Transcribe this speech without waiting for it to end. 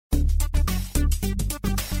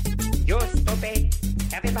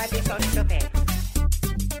Everybody's so stupid.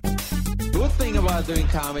 Good thing about doing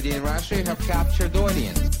comedy in Russia, you have captured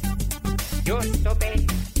audience. You're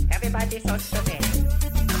stupid. Everybody's so stupid.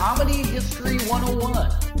 Comedy History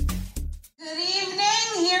 101. Good evening.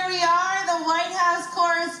 Here we are, the White House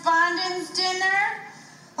Correspondents' Dinner.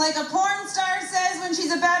 Like a porn star says when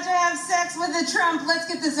she's about to have sex with a Trump, let's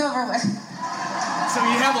get this over with. So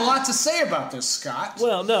you have a lot to say about this, Scott.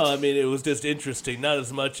 Well, no, I mean, it was just interesting. Not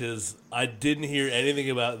as much as I didn't hear anything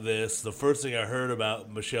about this. The first thing I heard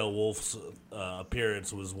about Michelle Wolf's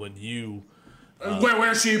appearance was when you... Where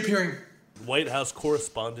is she appearing? White House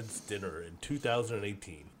Correspondents' Dinner in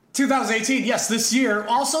 2018. 2018, yes, this year,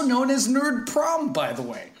 also known as Nerd Prom, by the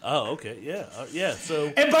way. Oh, okay, yeah,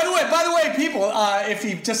 so... And by the way, people, if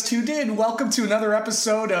you just tuned in, welcome to another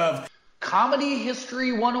episode of Comedy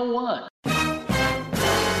History 101,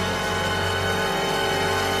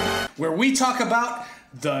 where we talk about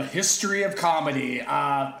the history of comedy.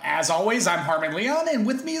 As always, I'm Harmon Leon, and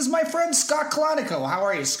with me is my friend Scott Clonico. How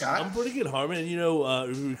are you, Scott? I'm pretty good, Harmon, and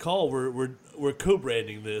if you recall, we're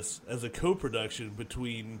co-branding this as a co-production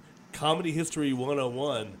between Comedy History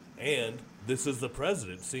 101 and This Is the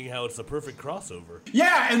President, seeing how it's the perfect crossover.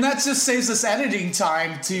 Yeah, and that just saves us editing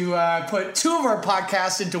time to put two of our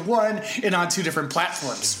podcasts into one and on two different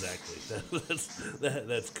platforms. Exactly.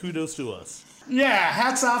 That's kudos to us. Yeah,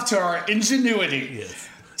 hats off to our ingenuity. Yes.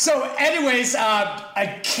 So anyways,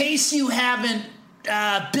 in case you haven't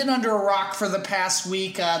been under a rock for the past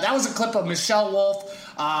week, that was a clip of Michelle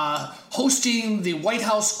Wolf hosting the White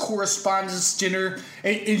House Correspondents' Dinner.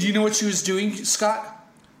 And you know what she was doing, Scott?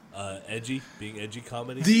 Being edgy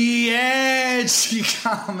comedy. The edgy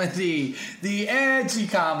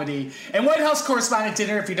comedy. And White House Correspondent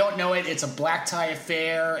Dinner, if you don't know it, it's a black tie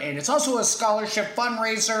affair, and it's also a scholarship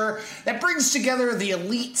fundraiser that brings together the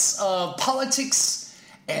elites of politics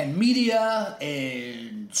and media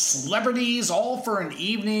and celebrities, all for an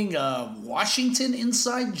evening of Washington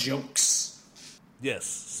inside jokes. Yes.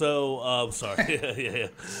 So, sorry.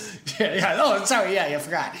 Yeah. Oh, sorry. Yeah, I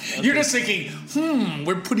forgot. Okay. You're just thinking,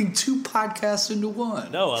 we're putting two podcasts into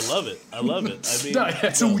one. No, I love it. I mean,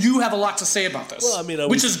 so you have a lot to say about this. Well, I mean,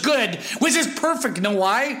 which is good, which is perfect. You know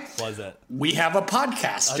why? Why is that? We have a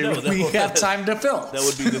podcast. We have time to fill. That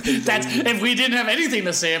would be the thing. If we didn't have anything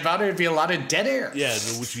to say about it, it'd be a lot of dead air. Yeah,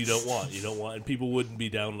 which you don't want. And people wouldn't be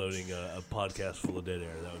downloading a podcast full of dead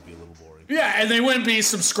air. That would be a little boring. Yeah, and they wouldn't be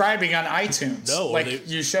subscribing on iTunes. No,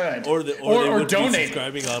 you should. Or they would donate. be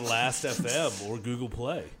subscribing on Last.fm or Google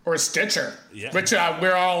Play. Or Stitcher. Yeah. Which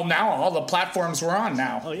we're all the platforms we're on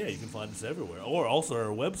now. Oh, yeah, you can find us everywhere. Or also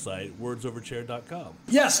our website, wordsoverchair.com.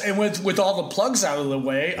 Yes, and with all the plugs out of the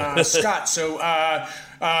way, Scott, so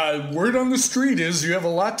word on the street is you have a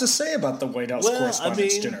lot to say about the White House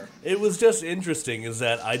Correspondents' Dinner. It was just interesting is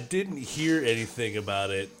that I didn't hear anything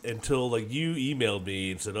about it until you emailed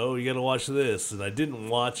me and said, oh, you got to watch this, and I didn't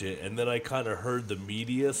watch it, and then I kind of heard the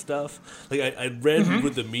media stuff. I read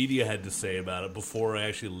what the media had to say about it before I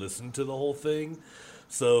actually listened to the whole thing.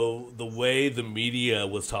 So the way the media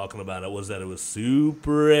was talking about it was that it was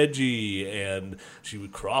super edgy, and she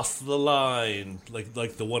would cross the line, like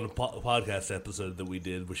the one podcast episode that we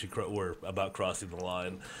did where were about crossing the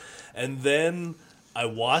line. And then I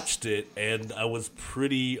watched it, and I was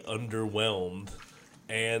pretty underwhelmed,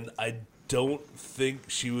 and I don't think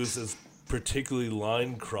she was as particularly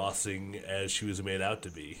line crossing as she was made out to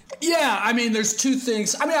be. Yeah, I mean, there's two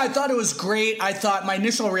things. I mean, I thought it was great. I thought my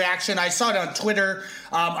initial reaction, I saw it on Twitter.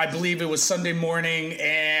 I believe it was Sunday morning,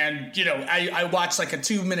 and I watched a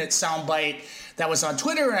 2-minute soundbite that was on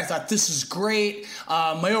Twitter, and I thought, this is great.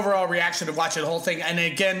 My overall reaction to watching the whole thing, and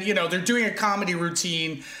again, they're doing a comedy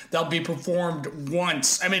routine that'll be performed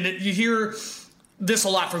once. I mean, you hear this a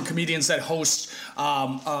lot from comedians that host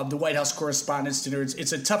the White House Correspondents' Dinner.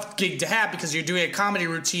 It's a tough gig to have because you're doing a comedy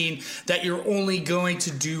routine that you're only going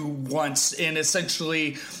to do once, and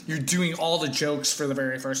essentially you're doing all the jokes for the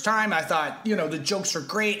very first time. I thought, the jokes were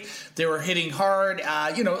great. They were hitting hard,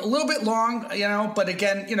 a little bit long, but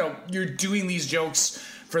again, you're doing these jokes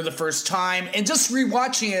for the first time, and just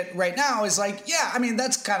rewatching it right now is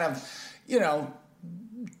that's kind of,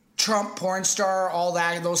 Trump, porn star, all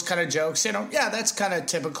that, those kind of jokes, that's kind of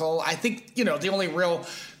typical. I think, the only real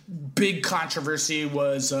big controversy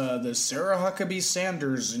was the Sarah Huckabee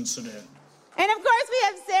Sanders incident. And of course we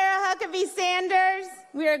have Sarah Huckabee Sanders.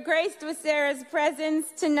 We are graced with Sarah's presence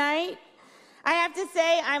tonight. I have to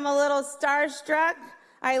say I'm a little starstruck.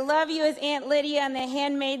 I love you as Aunt Lydia on The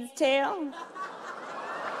Handmaid's Tale.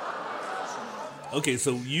 Okay,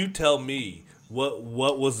 so you tell me, what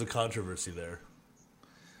was the controversy there?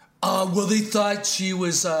 Well, they thought she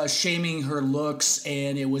was shaming her looks,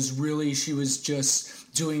 and it was really, she was just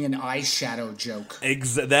doing an eyeshadow joke.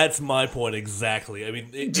 That's my point exactly. I mean,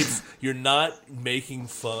 it's you're not making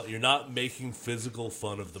fun. You're not making physical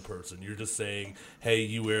fun of the person. You're just saying, "Hey,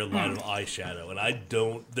 you wear a lot of eyeshadow," and I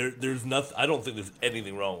don't. There's nothing. I don't think there's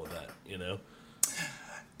anything wrong with that. You know.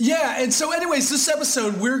 Yeah, and so anyways, this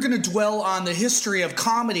episode, we're going to dwell on the history of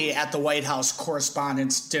comedy at the White House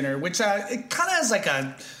Correspondents' Dinner, which it kind of has like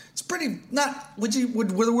it's pretty, not, with the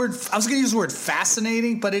word, I was going to use the word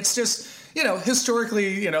fascinating, but it's just,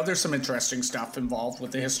 historically, there's some interesting stuff involved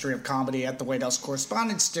with the history of comedy at the White House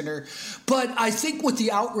Correspondents' Dinner. But I think what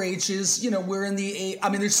the outrage is, we're in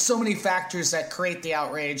there's so many factors that create the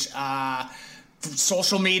outrage.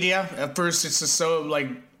 Social media, at first it's just so, like,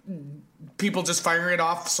 people just firing it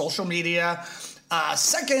off social media.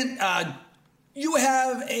 Second, you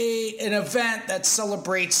have an event that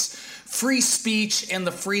celebrates free speech and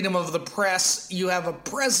the freedom of the press. You have a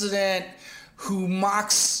president who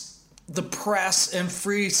mocks the press and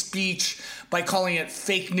free speech by calling it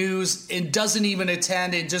fake news and doesn't even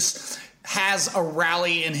attend and just has a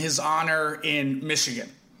rally in his honor in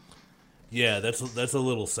Michigan. Yeah, that's a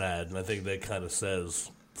little sad, and I think that kind of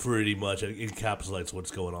says pretty much, it encapsulates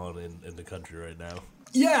what's going on in the country right now.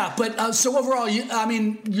 Yeah, but so overall,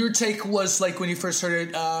 your take was like when you first heard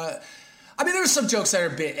it, there were some jokes that are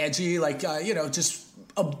a bit edgy, like, just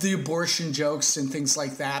the abortion jokes and things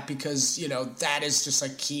like that, because, that is just a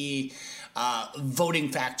key voting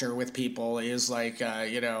factor with people is like,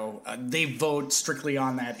 they vote strictly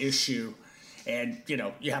on that issue. And,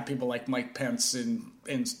 you have people like Mike Pence and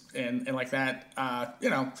like that,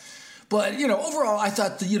 But, overall, I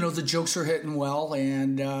thought, the jokes are hitting well.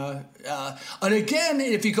 And again,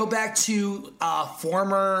 if you go back to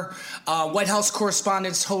former White House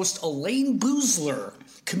Correspondents host Elaine Boozler,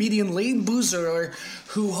 comedian Elaine Boozler,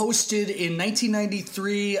 who hosted in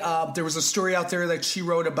 1993, there was a story out there that she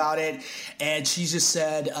wrote about it. And she just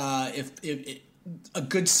said, if a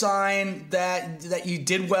good sign that you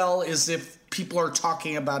did well is if people are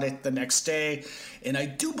talking about it the next day. And I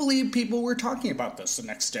do believe people were talking about this the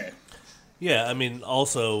next day. Yeah,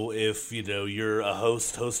 also if, you're a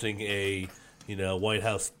host hosting a, White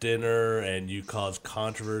House dinner and you cause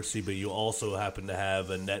controversy, but you also happen to have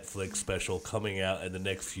a Netflix special coming out in the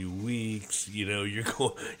next few weeks, you're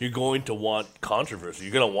going to want controversy.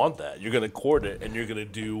 You're going to want that. You're going to court it, and you're going to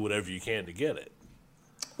do whatever you can to get it.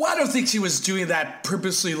 Well, I don't think she was doing that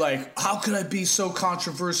purposely, like, how could I be so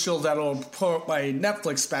controversial that it'll put my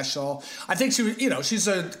Netflix special? I think she was, she's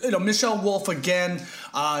a, Michelle Wolf again,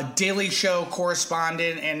 Daily Show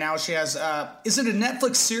correspondent, and now she has, is it a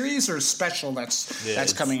Netflix series or a special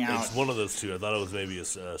that's coming out? It's one of those two. I thought it was maybe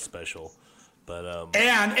a special. But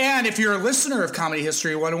and if you're a listener of Comedy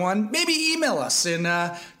History 101, maybe email us and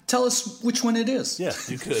tell us which one it is. Yeah,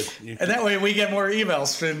 you could. And that way we get more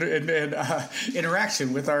emails and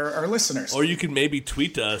interaction with our listeners. Or you can maybe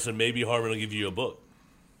tweet to us and maybe Harmon will give you a book.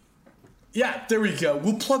 Yeah, there we go.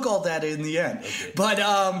 We'll plug all that in the end. Okay. But,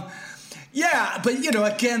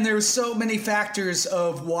 again, there's so many factors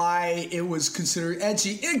of why it was considered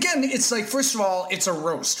edgy. Again, it's like, first of all, it's a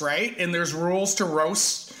roast, right? And there's rules to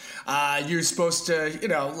roast. You're supposed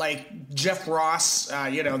to, like Jeff Ross,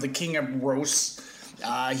 the king of roasts.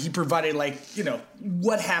 He provided,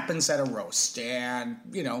 what happens at a roast. And,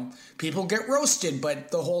 people get roasted. But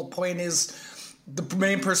the whole point is the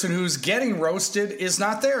main person who's getting roasted is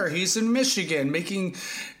not there. He's in Michigan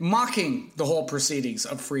mocking the whole proceedings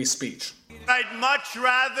of free speech. I'd much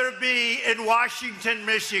rather be in Washington,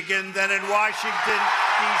 Michigan than in Washington,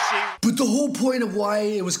 D.C. But the whole point of why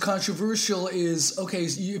it was controversial is, okay,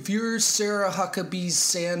 if you're Sarah Huckabee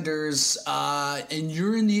Sanders and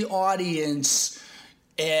you're in the audience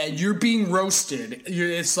and you're being roasted,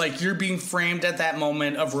 it's like you're being framed at that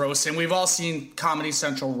moment of roast. And we've all seen Comedy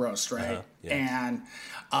Central roast, right? Uh-huh, yeah.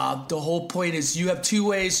 And the whole point is you have two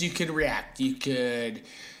ways you could react. You could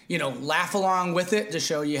laugh along with it to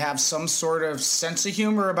show you have some sort of sense of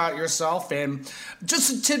humor about yourself. And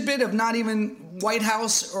just a tidbit of not even White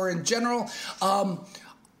House or in general,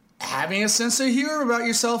 having a sense of humor about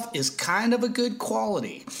yourself is kind of a good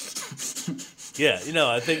quality. Yeah,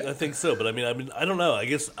 I think so. But I mean, I don't know. I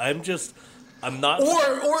guess I'm not.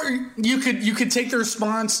 Or you could take the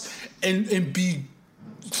response and be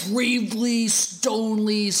gravely,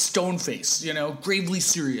 stone-faced, gravely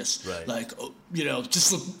serious. Right. Like,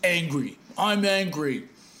 just look angry. I'm angry.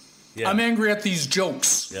 Yeah. I'm angry at these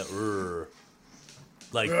jokes. Yeah.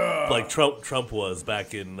 Like Trump was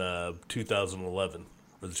back in 2011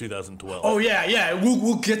 or 2012. Oh yeah.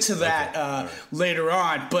 We'll get to that later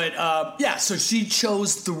on. But so she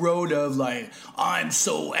chose the road of like, I'm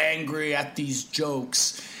so angry at these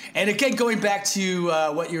jokes. And again, going back to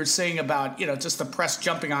what you were saying about, just the press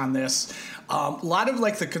jumping on this, a lot of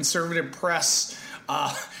like the conservative press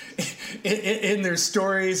in their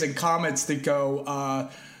stories and comments that go,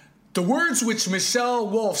 the words which Michelle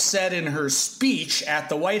Wolf said in her speech at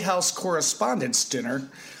the White House Correspondents' Dinner,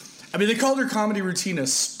 I mean, they called her comedy routine a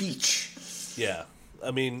speech. Yeah.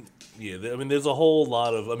 I mean, there's a whole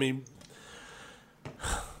lot of,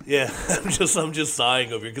 yeah, I'm just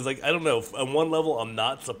sighing over here because, like, I don't know. On one level, I'm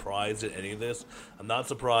not surprised at any of this. I'm not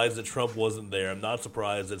surprised that Trump wasn't there. I'm not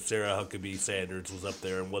surprised that Sarah Huckabee Sanders was up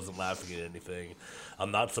there and wasn't laughing at anything. I'm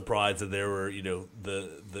not surprised that there were,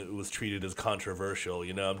 that it was treated as controversial.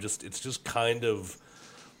 It's just kind of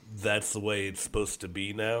that's the way it's supposed to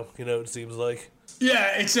be now. It seems like.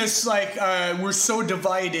 Yeah, it's just like we're so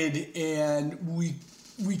divided, and we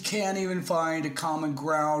can't even find a common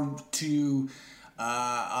ground to.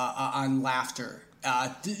 On laughter.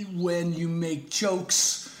 When you make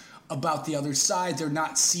jokes about the other side, they're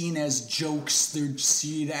not seen as jokes, they're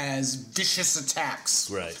seen as vicious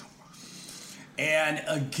attacks. Right. And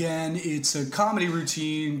again, it's a comedy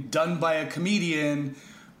routine done by a comedian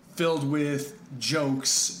filled with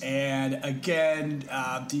jokes. And again,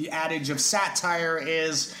 the adage of satire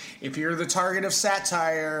is if you're the target of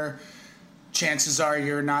satire, chances are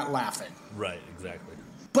you're not laughing. Right, exactly.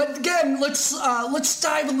 But again, let's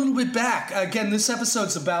dive a little bit back. Again, this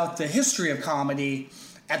episode's about the history of comedy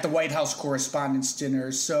at the White House Correspondents'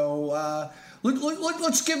 Dinner. So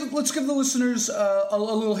let's give the listeners a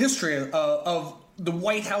little history of the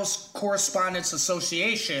White House Correspondents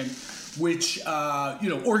Association, which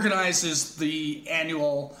organizes the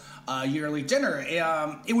annual yearly dinner.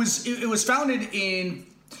 It was founded in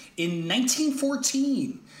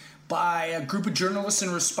 1914. By a group of journalists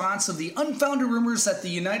in response of the unfounded rumors that the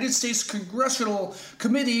United States Congressional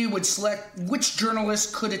Committee would select which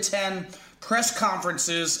journalists could attend press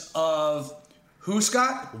conferences of who,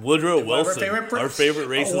 Scott? Woodrow Wilson, our favorite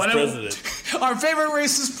racist president. Our favorite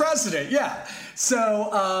racist president, yeah. So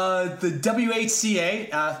the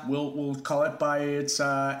WHCA, we'll call it by its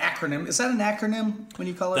acronym. Is that an acronym when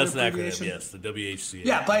you call it? That's an abbreviation? Acronym, yes. The WHCA.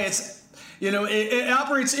 Yeah, by its. It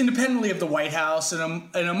operates independently of the White House,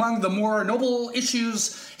 and among the more noble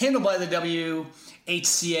issues handled by the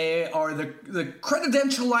WHCA are the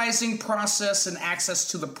credentializing process and access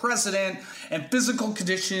to the president and physical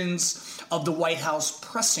conditions of the White House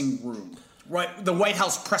pressing room. Right, the White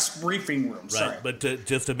House press briefing room. Right, sorry. but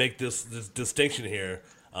just to make this distinction here,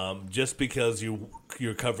 just because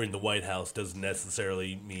you're covering the White House doesn't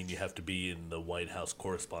necessarily mean you have to be in the White House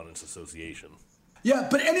Correspondents Association. Yeah,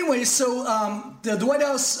 but anyway, so the White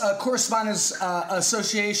House Correspondents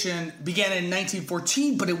Association began in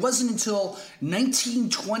 1914, but it wasn't until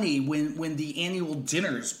 1920 when the annual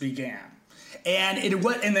dinners began, and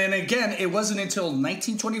then again it wasn't until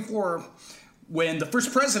 1924 when the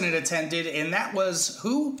first president attended, and that was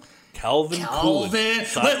who? Calvin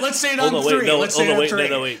Coolidge. Let's say it on three. Let's say it on three.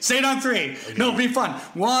 No, wait. Say it on three. Okay. No, be fun.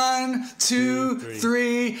 1, 2,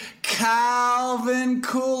 3. Calvin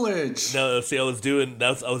Coolidge. No, see, I was doing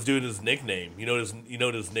his nickname. You know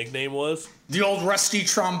what his nickname was? The old rusty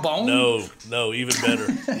trombone. No, even better.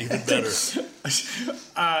 Even better.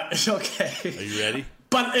 Okay. Are you ready?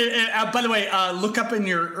 But by the way, look up in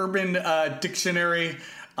your Urban Dictionary.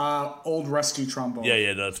 Old rusty trombone.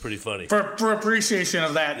 Yeah, no, it's pretty funny. For appreciation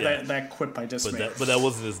of that quip I just made. But that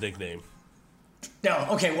wasn't his nickname. No,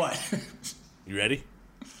 okay, what? You ready?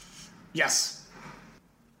 Yes.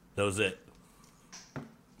 That was it.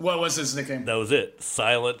 What was his nickname? That was it.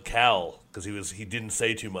 Silent Cal, because he didn't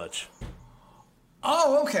say too much.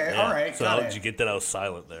 Oh, okay, yeah. all right. So how did you get that I was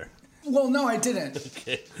silent there? Well, no, I didn't.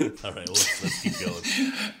 Okay. All right, well, let's keep going.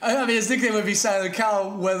 I mean, his nickname would be Silent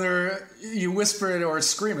Cal, whether you whisper it or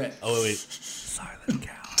scream it. Oh, wait. Silent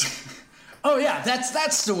Cal. Oh, yeah,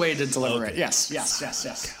 that's the way to deliver it. Yes.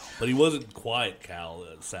 Cal. But he wasn't quiet Cal,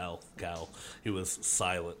 Sal Cal. He was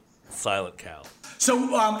silent Cal.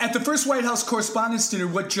 So at the first White House Correspondents' Dinner,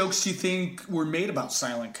 what jokes do you think were made about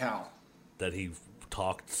Silent Cal? That he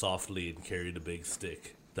talked softly and carried a big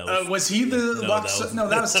stick. Was he the... No,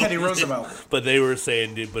 that was Teddy Roosevelt. But they were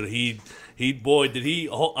saying, I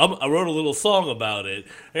wrote a little song about it.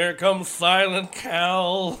 Here comes Silent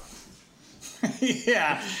Cal.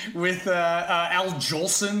 Yeah, with Al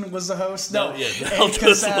Jolson was the host. No, yeah, Al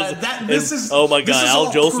Jolson was... Oh my God,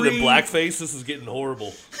 Al Jolson in blackface? This is getting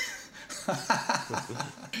horrible.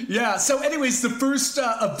 Yeah, so anyways, the first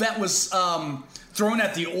event was... thrown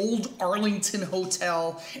at the old Arlington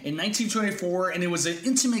Hotel in 1924, and it was an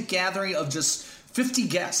intimate gathering of just 50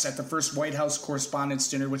 guests at the first White House Correspondents'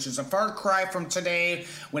 Dinner, which is a far cry from today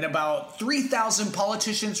when about 3,000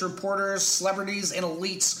 politicians, reporters, celebrities, and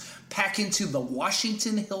elites pack into the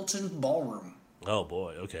Washington Hilton Ballroom. Oh,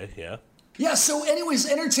 boy. Okay, yeah. Yeah, so anyways,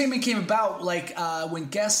 entertainment came about when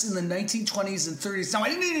guests in the 1920s and 30s. Now,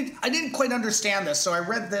 I didn't quite understand this, so I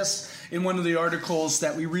read this in one of the articles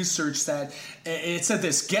that we researched that it said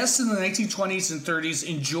this: guests in the 1920s and 30s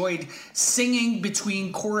enjoyed singing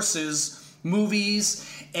between courses, movies,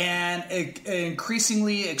 and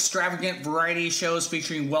increasingly extravagant variety shows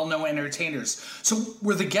featuring well-known entertainers. So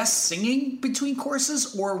were the guests singing between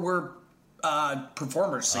courses, or were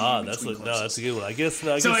performers singing that's between courses? No, that's a good one. I guess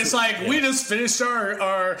It's like, we just finished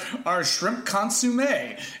our shrimp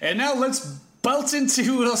consomme, and now let's belt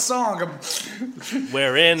into a song.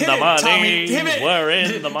 We're in the money. Tommy, hit it. We're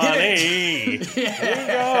in the money. We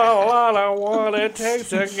got a lot of what it takes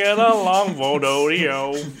to get along,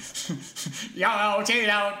 Vododio.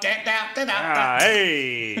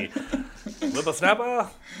 Hey, whippersnapper.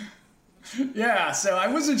 Yeah, so I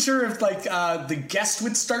wasn't sure if the guest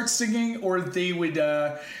would start singing or they would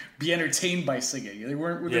be entertained by singing. They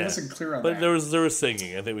wasn't clear on that. But there was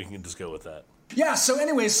singing. I think we can just go with that. Yeah, so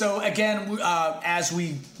anyway, again, as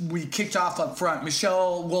we kicked off up front,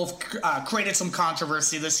 Michelle Wolf created some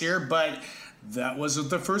controversy this year, but that wasn't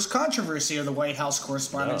the first controversy of the White House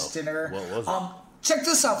Correspondents' Dinner. What was it? Check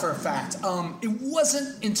this out for a fact. It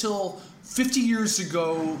wasn't until 50 years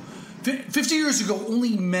ago,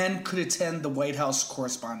 only men could attend the White House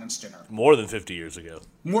Correspondents' Dinner. More than 50 years ago.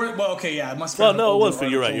 It must be. Well, no, it was.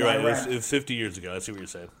 You're right. It was 50 years ago. I see what you're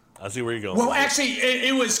saying. I see where you're going. Well, actually,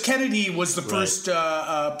 it was Kennedy was the first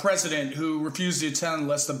president who refused to attend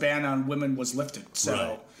unless the ban on women was lifted. So,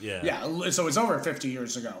 right. Yeah. So it's over 50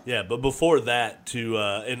 years ago. Yeah, but before that,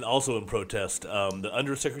 and also in protest, the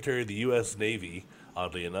Undersecretary of the U.S. Navy,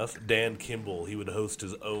 oddly enough, Dan Kimball, he would host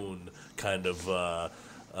his own kind of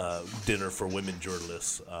dinner for women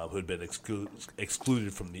journalists who had been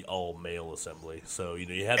excluded from the all-male assembly. So, you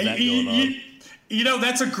had that going on.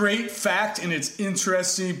 That's a great fact, and it's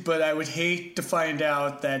interesting, but I would hate to find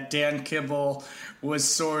out that Dan Kimball was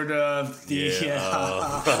sort of the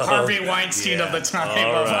Harvey Weinstein of the time,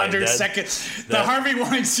 Harvey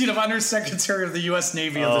Weinstein of Undersecretary of the U.S.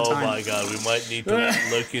 Navy of the time. Oh my God, we might need to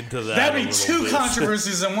look into that. That'd be two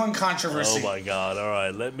controversies and one controversy. Oh my God! All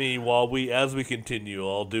right, as we continue,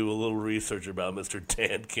 I'll do a little research about Mr.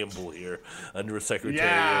 Dan Kimball here, Undersecretary.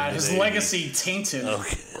 Yeah, of the his Navy. legacy tainted.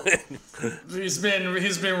 Okay. He's been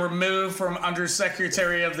removed from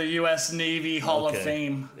Undersecretary of the U.S. Navy Hall of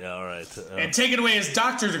Fame. Yeah, all right. And taken away his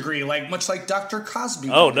doctorate degree, much like Dr. Cosby.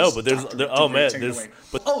 Oh no, but it was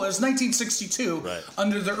 1962, right,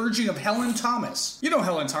 under the urging of Helen Thomas. You know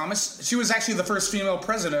Helen Thomas. She was actually the first female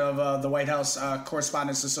president of the White House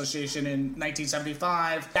Correspondents Association in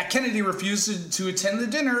 1975. That Kennedy refused to attend the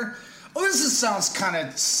dinner. Oh, this sounds kind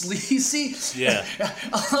of sleazy. Yeah.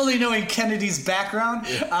 Only knowing Kennedy's background.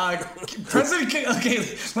 Yeah. President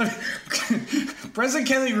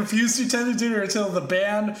Kennedy refused to attend the dinner until the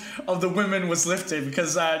ban of the women was lifted.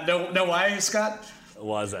 Because, know why, Scott?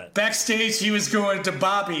 Why is that? Backstage, he was going to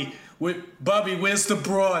Bobby. Bobby, where's the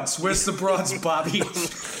broads? Where's the broads, Bobby?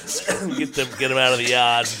 Get them out of the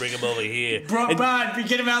yard and bring them over here. Bobby,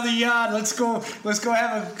 get them out of the yard. Let's go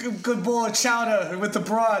have a good bowl of chowder with the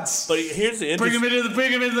broads. But here's the interesting.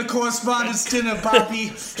 Bring him into the Correspondents' Dinner,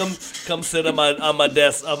 Bobby. come sit on my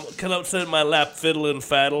desk. Come up, sit in my lap, fiddle and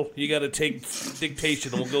faddle. You got to take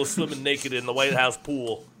dictation, and we'll go swimming naked in the White House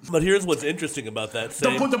pool. But here's what's interesting about that. The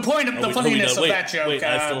funniness of that joke,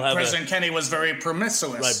 President Kennedy was very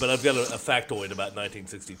promiscuous. Right, but I've got a factoid about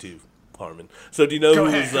 1962, Harmon. So do you know who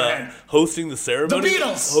was hosting the ceremony? The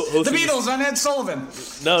Beatles! The Beatles on Ed Sullivan.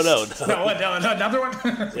 No. No, another one?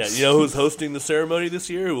 Yeah, you know who's hosting the ceremony this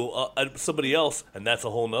year? Somebody else, and that's a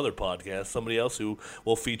whole nother podcast, somebody else who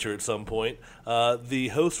will feature at some point. The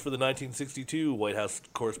host for the 1962 White House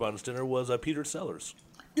Correspondents' Dinner was Peter Sellers.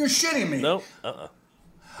 You're shitting me. No,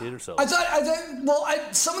 Peter Sellers.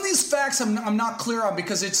 Some of these facts I'm not clear on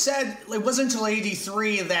because it said it wasn't until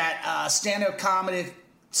 '83 that stand-up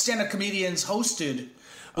comedians hosted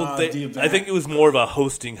the event. I think it was more of a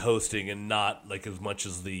hosting, and not as much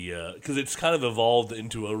as the because it's kind of evolved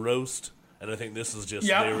into a roast, and I think this is just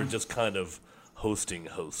they were just kind of hosting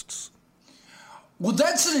hosts. Well,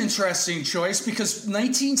 that's an interesting choice because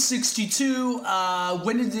 1962.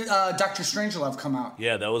 When did Dr. Strangelove come out?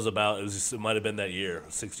 Yeah, that was it might have been that year,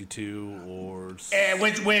 62 or.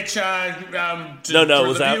 Which that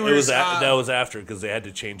was after because they had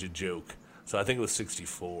to change a joke. So I think it was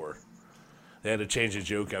 64. They had to change a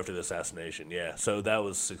joke after the assassination. Yeah, so that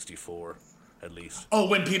was 64. at least. Oh,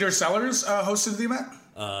 when Peter Sellers hosted the event?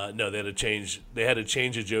 No, they had to change. They had to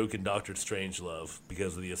change a joke in Doctor Strangelove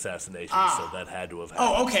because of the assassination. So that had to have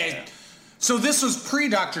happened. Oh, okay. Yeah. So this was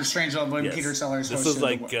pre-Dr. Strangelove when Peter Sellers hosted. This was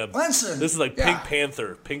like this is like yeah.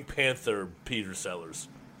 Pink Panther, Peter Sellers,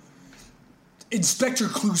 Inspector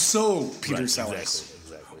Clouseau, Peter Sellers,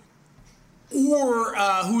 exactly. Or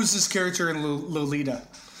who is this character in Lolita?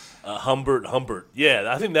 Humbert.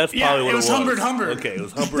 Yeah, I think that's probably what it was. Humbert. Okay, it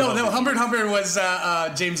was Humbert. No, Humbert was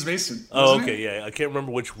James Mason. Oh, okay, yeah. I can't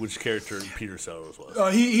remember which character Peter Sellers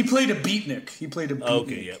was. He played a beatnik.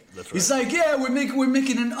 Okay, yep, that's right. He's like, yeah, we're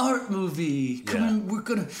making an art movie. Come on, we're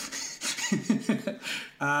gonna.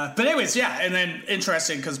 But anyways, yeah, and then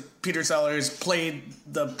interesting because Peter Sellers played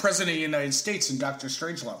the President of the United States in Doctor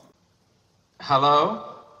Strangelove.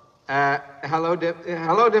 Hello, hello,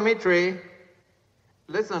 Dimitri.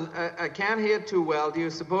 Listen, I can't hear too well. Do you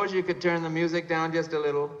suppose you could turn the music down just a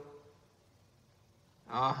little?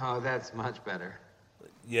 Oh, that's much better.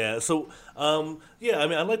 Yeah. So, I mean,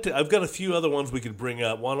 I've got a few other ones we could bring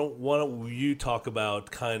up. Why don't you talk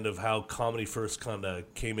about kind of how comedy first kind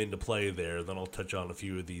of came into play there? Then I'll touch on a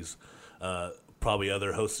few of these, probably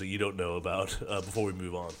other hosts that you don't know about before we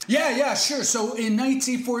move on. Yeah, sure. So in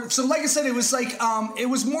 1940, so like I said, it was like it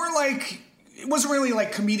was more like. It wasn't really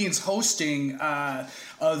like comedians hosting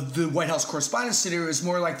the White House Correspondents' Dinner. It was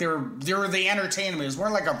more like they were the entertainment. It was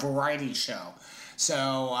more like a variety show.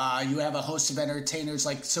 So you have a host of entertainers.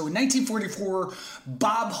 So in 1944,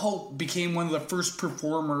 Bob Hope became one of the first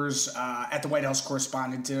performers at the White House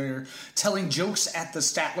Correspondents' Dinner, telling jokes at the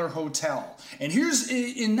Statler Hotel. And here's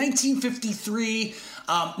in 1953.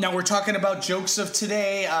 Now we're talking about jokes of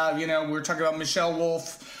today. We're talking about Michelle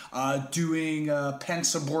Wolf. Doing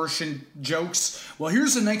Pence abortion jokes. Well,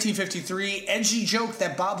 here's a 1953 edgy joke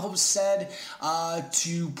that Bob Hope said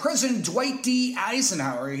to President Dwight D.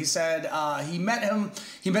 Eisenhower. He said he met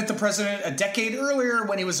the president a decade earlier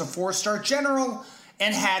when he was a 4-star general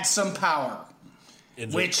and had some power.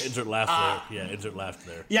 Insert laughter there. Yeah, insert laughter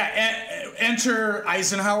there. Yeah, enter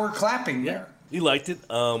Eisenhower clapping there. He liked it.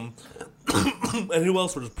 And who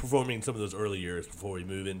else was performing in some of those early years before we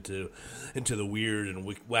move into the weird and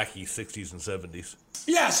wacky 60s and 70s?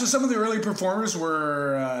 Yeah, so some of the early performers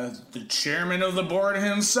were the chairman of the board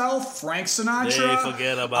himself, Frank Sinatra. They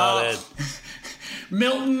forget about it.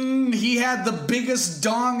 Milton, he had the biggest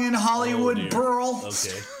dong in Hollywood, Burl.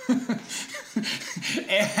 Okay.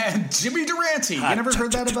 And Jimmy Durante. You never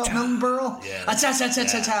heard that about Milton Berle? Yeah.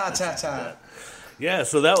 Yeah,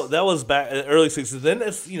 so that was back in the early 60s. Then,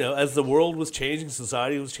 as the world was changing,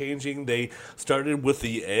 society was changing, they started with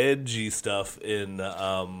the edgy stuff in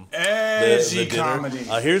edgy the comedy.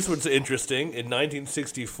 Here's what's interesting. In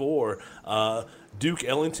 1964, Duke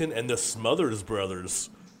Ellington and the Smothers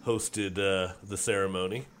Brothers hosted the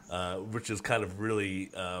ceremony, which is kind of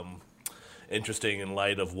really interesting in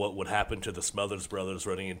light of what would happen to the Smothers Brothers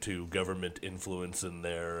running into government influence in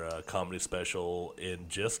their comedy special in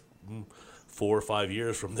just 4 or 5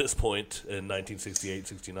 years from this point in 1968,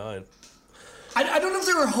 69. I don't know if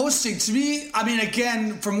they were hosting. To me, I mean,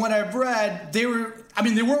 again, from what I've read, they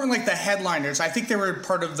weren't like the headliners. I think they were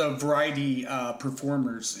part of the variety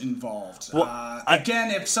performers involved. Well,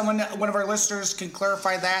 again, if one of our listeners can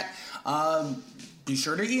clarify that, be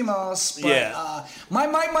sure to email us. But,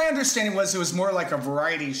 my understanding was it was more like a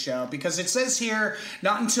variety show because it says here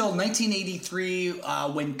not until 1983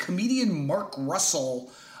 when comedian Mark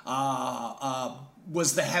Russell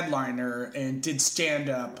was the headliner and did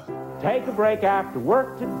stand-up. Take a break after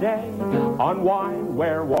work today. Unwind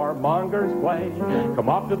where warmongers play. Come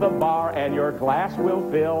up to the bar and your glass will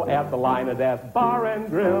fill at the Line of Death Bar and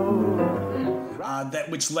Grill.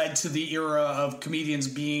 Which led to the era of comedians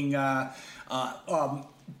being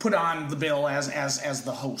put on the bill as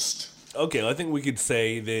the host. Okay, I think we could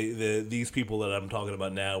say these people that I'm talking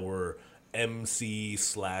about now were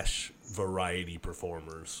MC/variety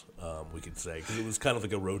performers, we could say, because it was kind of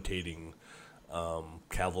like a rotating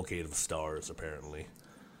cavalcade of stars, apparently.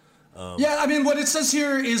 Yeah, I mean, what it says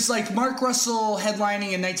here is like Mark Russell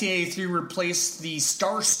headlining in 1983 replaced the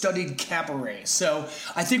star-studded cabaret. So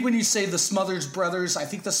I think when you say the Smothers Brothers, I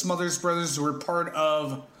think the Smothers Brothers were part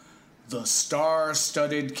of the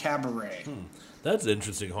star-studded cabaret. That's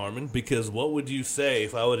interesting, Harmon, because what would you say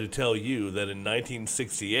if I were to tell you that in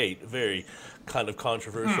 1968, a very kind of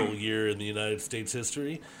controversial year in the United States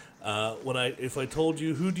history, if I told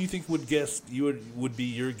you, who do you think would be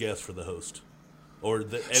your guess for the host? Or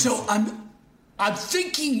the MC? So I'm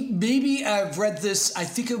thinking maybe I've read this. I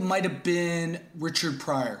think it might have been Richard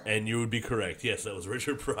Pryor. And you would be correct. Yes, that was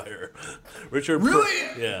Richard Pryor.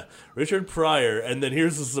 Really? Yeah, Richard Pryor. And then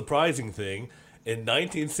here's the surprising thing. In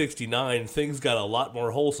 1969, things got a lot more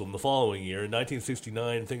wholesome the following year. In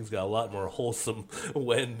 1969, things got a lot more wholesome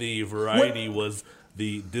when the variety was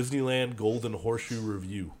the Disneyland Golden Horseshoe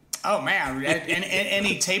Review. Oh, man.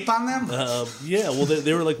 Any tape on them? Yeah, well,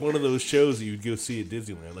 they were like one of those shows that you'd go see at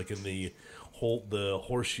Disneyland, like in the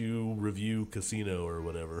Horseshoe Review Casino or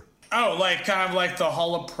whatever. Oh, like kind of like the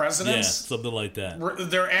Hall of Presidents? Yeah, something like that.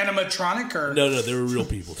 They're animatronic or? No, they were real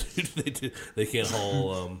people, dude. They can't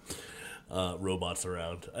haul robots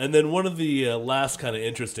around. And then one of the last kind of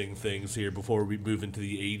interesting things here before we move into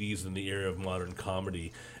the 80s and the era of modern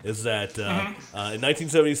comedy is that in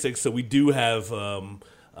 1976, so we do have a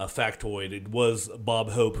factoid. It was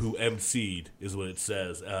Bob Hope who emceed, is what it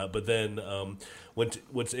says. But then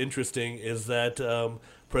what's interesting is that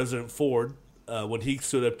President Ford, when he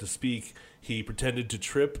stood up to speak, he pretended to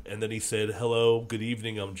trip, and then he said, "Hello, good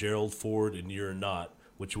evening, I'm Gerald Ford, and you're not,"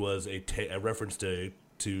 which was a reference to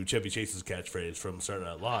Chevy Chase's catchphrase from Saturday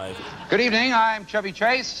Night Live. Good evening, I'm Chevy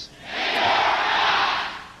Chase.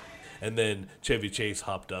 And then Chevy Chase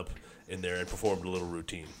hopped up in there and performed a little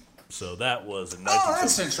routine. So that was in 1976. Oh,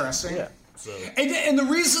 that's interesting. Yeah. So. And the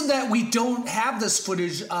reason that we don't have this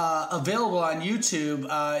footage available on YouTube,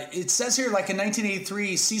 it says here, like in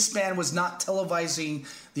 1983, C-SPAN was not televising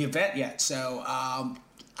the event yet. So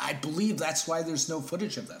I believe that's why there's no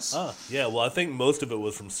footage of this. Yeah. Well, I think most of it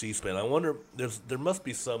was from C-SPAN. I wonder, there must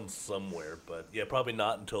be some somewhere, but yeah, probably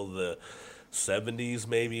not until the 70s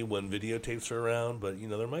maybe when videotapes are around. But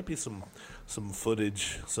there might be some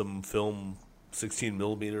footage, some film, 16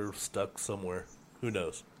 millimeter stuck somewhere. Who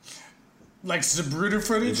knows? Like Zapruder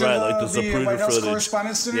footage, right? Like the Zapruder White House footage.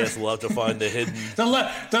 Correspondence Dinner. Yes, we'll have to find the hidden. the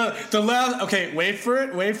left. Okay, wait for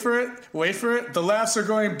it. The laughs are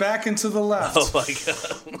going back into the left. Oh my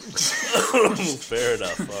god! Fair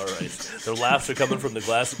enough. All right, the laughs are coming from the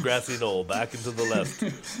grassy knoll back into the left.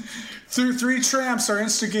 Three tramps are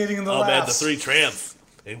instigating the laughs. Oh man, the three tramps,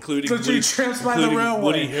 including tramps by the railway.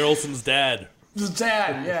 Woody Harrelson's dad. The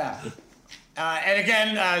dad, yeah. And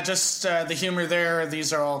again, just the humor there.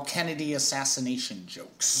 These are all Kennedy assassination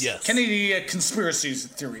jokes. Yes, Kennedy conspiracy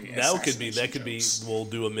theory. That could be. We'll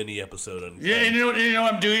do a mini episode on. Yeah, you know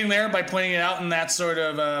what I'm doing there by pointing it out in that sort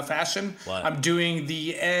of fashion. What? I'm doing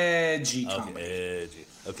the edgy comedy. Edgy.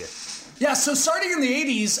 Okay. Yeah, so starting in the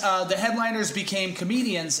 80s, the headliners became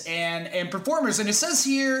comedians and performers. And it says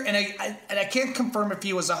here, and I can't confirm if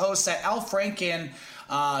he was a host, that Al Franken,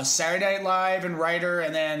 Saturday Night Live and writer,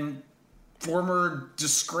 and then former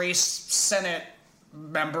disgraced Senate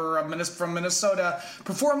member from Minnesota,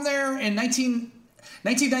 performed there in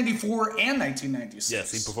 1994 and 1996.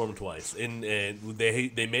 Yes, he performed twice.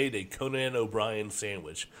 They made a Conan O'Brien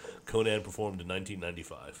sandwich. Conan performed in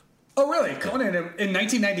 1995. Oh, really? Conan in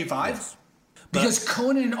 1995? Yes. Because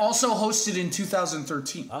Conan also hosted in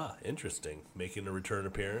 2013. Ah, interesting. Making a return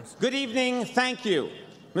appearance. Good evening. Thank you,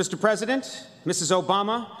 Mr. President, Mrs.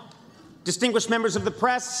 Obama, distinguished members of the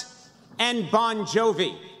press, and Bon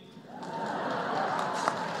Jovi.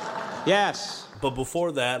 Yes. But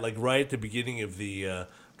before that, like right at the beginning of the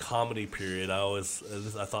comedy period, I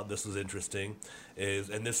thought this was interesting.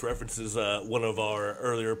 And this references one of our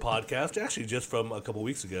earlier podcasts, actually just from a couple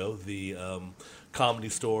weeks ago, the Comedy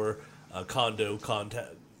Store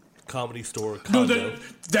Comedy Store Condo. No,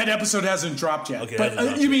 that episode hasn't dropped yet. Okay,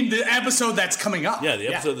 but you mean the episode that's coming up? Yeah, the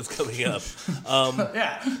episode that's coming up.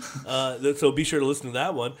 So be sure to listen to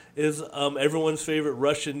that one. Is everyone's favorite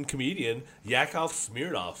Russian comedian Yakov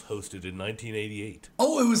Smirnoff hosted in 1988.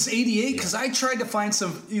 Oh, it was 88? Because I tried to find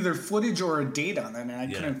some either footage or a date on that, and I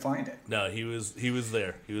couldn't find it. No, he was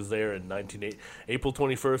there. He was there in April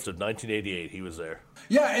 21st of 1988. He was there.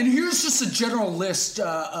 Yeah, and here's just a general list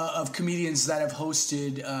of comedians that have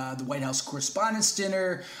hosted the White House Correspondents'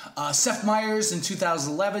 Dinner. Seth Meyers in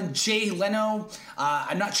 2011. Jay Leno.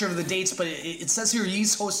 I'm not sure of the dates, but it says here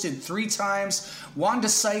he's hosted 3 times. Wanda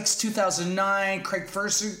Sykes, 2009. Craig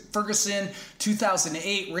Ferguson,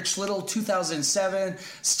 2008. Rich Little, 2007.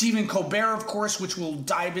 Stephen Colbert, of course, which we'll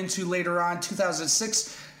dive into later on,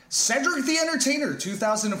 2006. Cedric the Entertainer,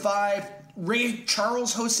 2005. Ray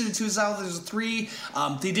Charles hosted in 2003.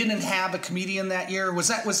 They didn't have a comedian that year. Was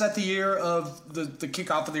that the year of the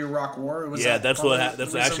kickoff of the Iraq War?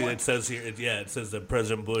 That's actually it says here. It says that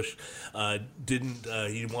President Bush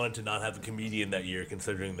he wanted to not have a comedian that year,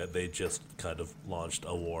 considering that they just kind of launched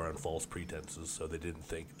a war on false pretenses, so they didn't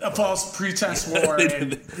think a false pretense war. They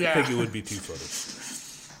didn't think it would be too funny.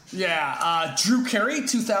 Yeah, Drew Carey,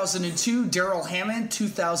 2002. Daryl Hammond,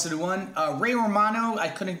 2001. Ray Romano, I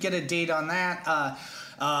couldn't get a date on that.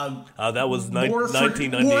 That was More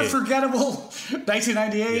 1998. forgettable,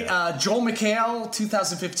 1998. Yeah. Joel McHale,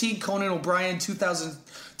 2015. Conan O'Brien,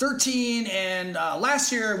 2013. And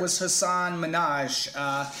last year was Hassan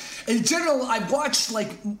Minhaj. In general, I watched,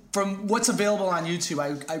 like, from what's available on YouTube,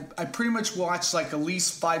 I pretty much watched, like, at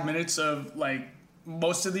least 5 minutes of, like,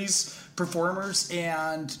 most of these performers.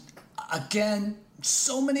 And, again,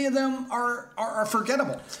 so many of them are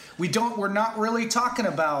forgettable. We're not really talking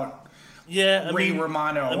about Ray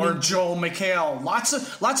Romano or Joel McHale. Lots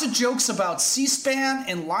of jokes about C-SPAN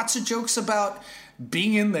and lots of jokes about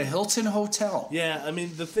being in the Hilton Hotel. Yeah, I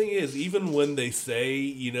mean, the thing is, even when they say,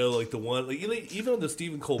 you know, like the one, like, even on the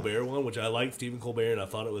Stephen Colbert one, which I like Stephen Colbert and I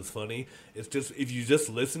thought it was funny, it's just, if you just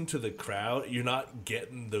listen to the crowd, you're not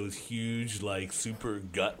getting those huge, like, super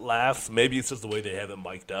gut laughs. Maybe it's just the way they have it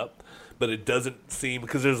mic'd up, but it doesn't seem,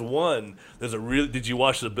 because did you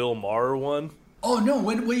watch the Bill Maher one? Oh no!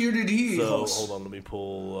 What year did he host? Hold on, let me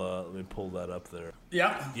pull that up there.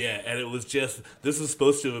 Yeah. Yeah, and it was just, this is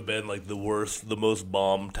supposed to have been like the most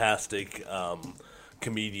bomb-tastic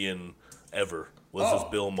comedian ever. Was this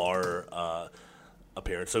Bill Maher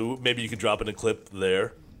appearance? So maybe you could drop in a clip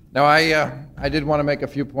there. Now I did want to make a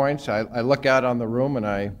few points. I look out on the room and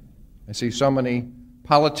I see so many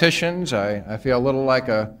politicians. I feel a little like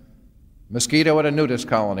a mosquito at a nudist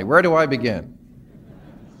colony. Where do I begin?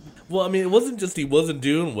 Well, I mean, it wasn't just he wasn't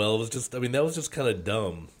doing well. It was just, I mean, that was just kind of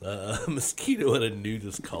dumb. A mosquito at a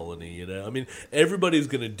nudist colony, you know. I mean, everybody's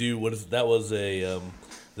gonna do that's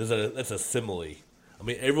a simile. I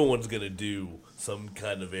mean, everyone's gonna do some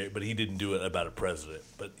kind of, but he didn't do it about a president.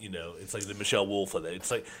 But you know, it's like the Michelle Wolf of it.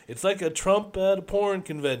 It's like a Trump at a porn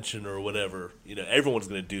convention or whatever. You know, everyone's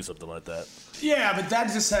gonna do something like that. Yeah, but that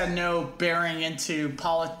just had no bearing into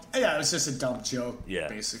Yeah, it was just a dumb joke,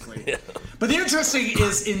 basically. Yeah. But the interesting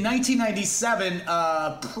is, in 1997,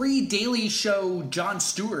 pre-Daily Show, Jon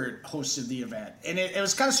Stewart hosted the event, and it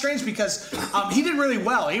was kind of strange because he did really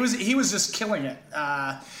well. He was just killing it.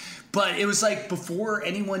 But it was like before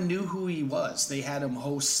anyone knew who he was, they had him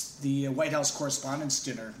host the White House Correspondents'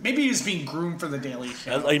 Dinner. Maybe he was being groomed for the Daily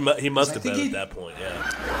Show. He must have been at that point,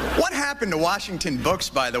 yeah. What happened to Washington Books,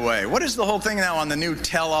 by the way? What is the whole thing now on the new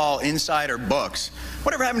tell-all Insider Books?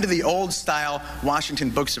 Whatever happened to the old-style Washington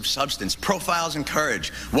Books of substance, profiles and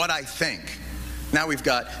courage, what I think? Now we've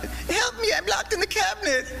got, help me, I'm locked in the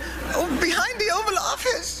cabinet, behind the Oval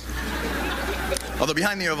Office. Although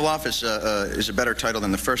Behind the Oval Office is a better title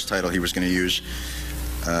than the first title he was going to use.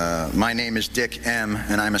 My name is Dick M,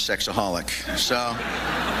 and I'm a sexaholic.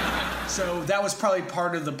 So that was probably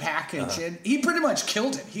part of the package, and he pretty much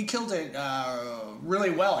killed it. He killed it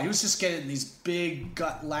really well. He was just getting these big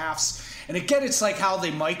gut laughs, and again, it's like how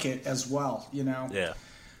they mic it as well, you know? Yeah.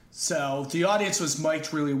 So the audience was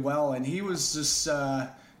mic'd really well, and he was just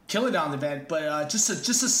killing it on the event. But just a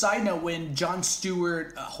side note, when Jon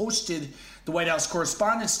Stewart hosted the White House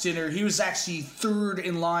Correspondents' Dinner, he was actually third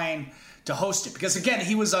in line to host it. Because, again,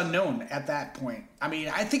 he was unknown at that point. I mean,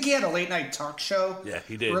 I think he had a late-night talk show. Yeah,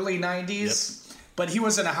 he did. Early 90s. Yep. But he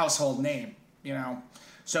wasn't a household name, you know.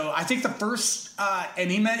 So I think the first, and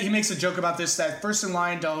he makes a joke about this, that first in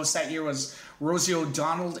line to host that year was Rosie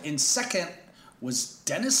O'Donnell, and second was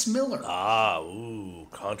Dennis Miller.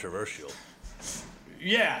 Controversial.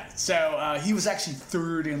 Yeah, so he was actually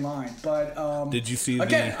third in line. But did you see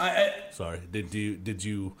again? Sorry, did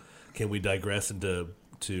you? Can we digress into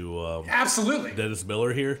absolutely Dennis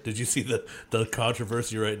Miller here? Did you see the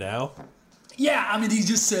controversy right now? Yeah, I mean, he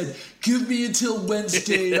just said, "Give me until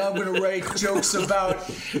Wednesday, and I'm going to write jokes about,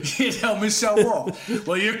 Michelle Wolf."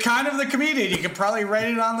 Well, you're kind of the comedian. You can probably write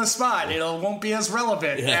it on the spot. It won't be as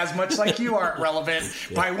relevant, as much like you aren't relevant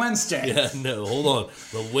by Wednesday. Yeah, no, hold on.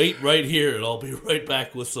 Well, wait right here, and I'll be right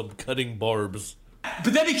back with some cutting barbs.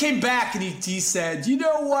 But then he came back, and he said, "You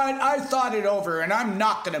know what? I thought it over, and I'm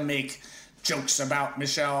not going to make jokes about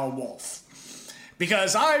Michelle Wolf.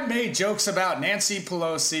 Because I made jokes about Nancy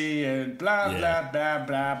Pelosi and blah, blah, blah,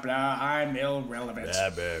 blah, blah. I'm irrelevant."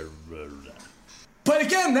 But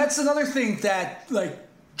again, that's another thing that, like,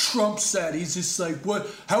 Trump said. He's just like, what?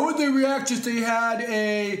 How would they react if they had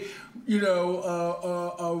a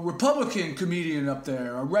Republican comedian up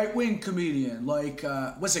there, a right-wing comedian? Like,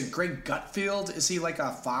 was it Greg Gutfeld? Is he like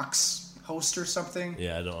a Fox host or something?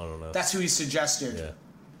 Yeah, I don't know. That's who he suggested. Yeah.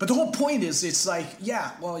 But the whole point is, it's like,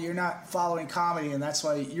 you're not following comedy, and that's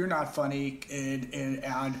why you're not funny. And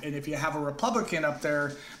if you have a Republican up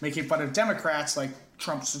there making fun of Democrats, like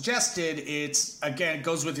Trump suggested, it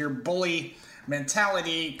goes with your bully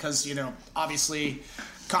mentality, because, obviously,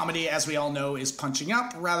 comedy, as we all know, is punching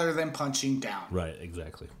up rather than punching down. Right,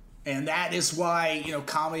 exactly. And that is why,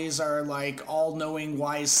 comedies are like all-knowing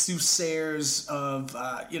wise soothsayers of,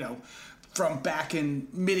 from back in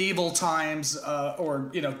medieval times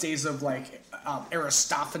or, days of like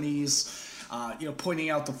Aristophanes, pointing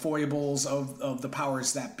out the foibles of the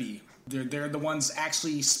powers that be. They're the ones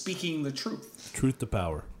actually speaking the truth. Truth to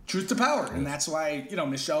power. Truth to power. And that's why,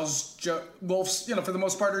 Michelle Wolf's, for the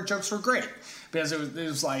most part, her jokes were great. Because it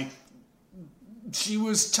was like, she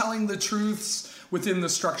was telling the truths within the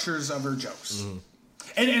structures of her jokes. Mm-hmm.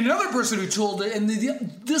 And another person who told it, and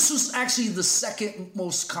this was actually the second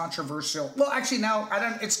most controversial. Well, actually, now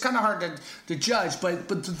it's kind of hard to judge, but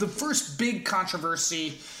the first big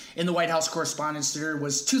controversy in the White House Correspondents' Dinner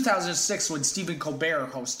was 2006 when Stephen Colbert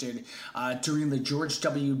hosted during the George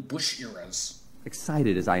W. Bush eras.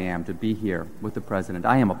 Excited as I am to be here with the president,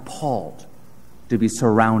 I am appalled to be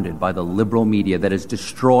surrounded by the liberal media that is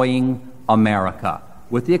destroying America,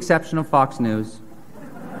 with the exception of Fox News.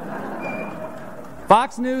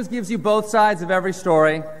 Fox News gives you both sides of every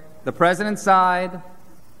story, the president's side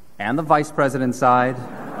and the vice president's side.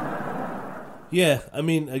 Yeah, I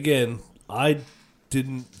mean, again, I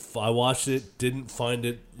watched it, didn't find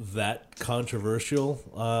it that controversial.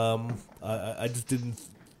 I just didn't.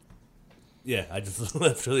 Yeah,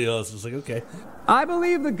 that's really all. I was just like, okay. I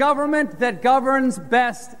believe the government that governs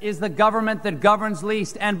best is the government that governs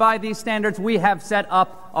least. And by these standards, we have set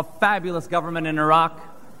up a fabulous government in Iraq.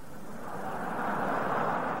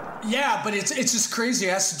 Yeah, but it's just crazy.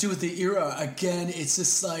 It has to do with the era. Again, it's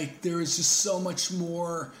just like there is just so much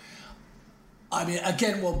more. I mean,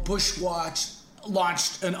 again, Bush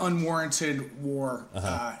launched an unwarranted war.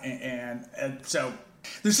 And so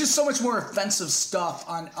there's just so much more offensive stuff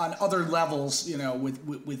on other levels,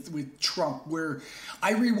 with Trump, where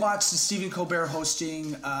I rewatched the Stephen Colbert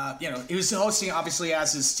hosting, he was hosting obviously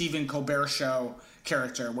as his Stephen Colbert Show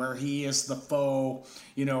character, where he is the faux,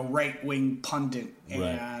 right-wing pundit. Right.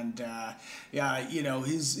 And,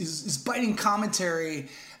 his biting commentary,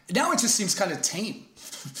 now it just seems kind of tame.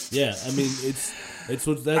 Yeah, I mean, it's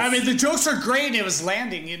what that's... I mean, the jokes are great and it was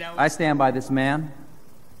landing, I stand by this man.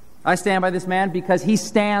 I stand by this man because he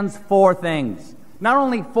stands for things. Not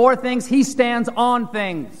only for things, he stands on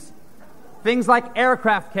things. Things like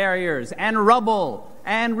aircraft carriers and rubble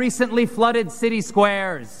and recently flooded city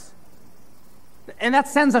squares. And that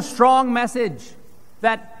sends a strong message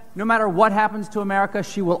that no matter what happens to America,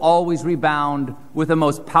 she will always rebound with the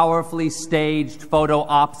most powerfully staged photo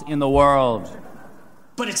ops in the world.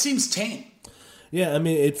 But it seems tame. Yeah, I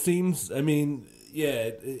mean,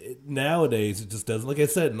 nowadays it just doesn't. Like I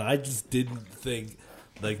said, and I just didn't think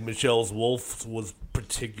like Michelle Wolf was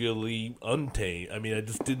particularly untamed. I mean, I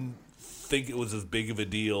just didn't think it was as big of a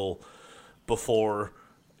deal before,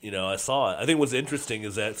 I saw it. I think what's interesting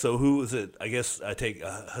is that, so who is it? I guess I take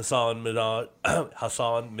Hassan Minhaj.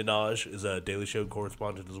 Hassan Minhaj is a Daily Show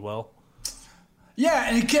correspondent as well. Yeah,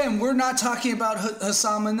 and again, we're not talking about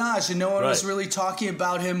Hassan Minhaj, and no one was really talking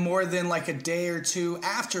about him more than like a day or two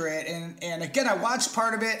after it. And again, I watched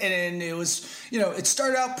part of it, and it was, it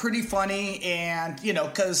started out pretty funny, and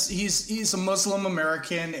because he's a Muslim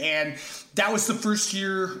American, and that was the first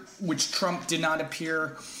year which Trump did not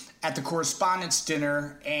appear at the Correspondents'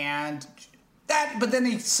 Dinner, but then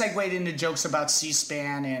he segued into jokes about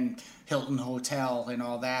C-SPAN and Hilton Hotel and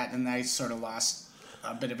all that, and I sort of lost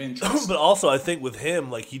a bit of interest. But also, I think with him,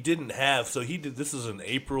 like, he didn't have, so he did, this is in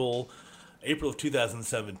April of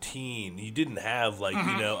 2017. He didn't have, like,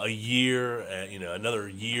 a year, another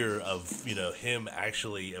year of,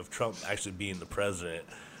 of Trump actually being the president,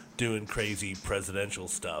 doing crazy presidential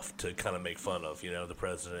stuff to kind of make fun of, the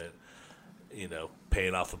president,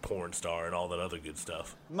 paying off the porn star and all that other good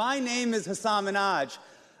stuff. My name is Hassan Minhaj,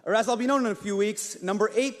 or as I'll be known in a few weeks, number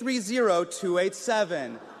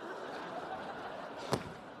 830287.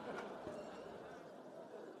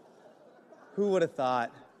 Who would have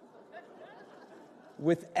thought,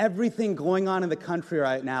 with everything going on in the country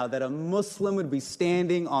right now, that a Muslim would be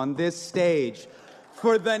standing on this stage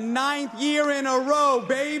for the 9th year in a row,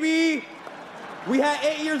 baby? We had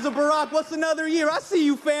 8 years of Barack. What's another year? I see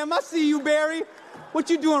you, fam. I see you, Barry. What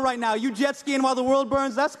you doing right now? You jet skiing while the world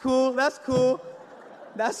burns? That's cool. That's cool.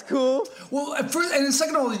 That's cool. Well, and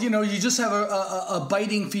second of all, you just have a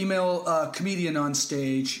biting female comedian on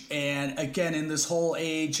stage, and again, in this whole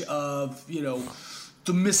age of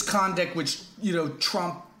the misconduct, which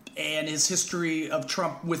Trump and his history of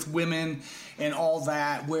Trump with women and all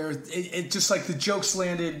that, where it just like the jokes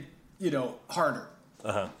landed, harder.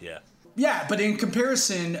 Yeah. Yeah, but in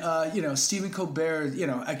comparison, Stephen Colbert,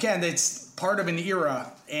 again, it's part of an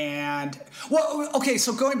era. And, well, okay,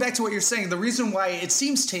 so going back to what you're saying, the reason why it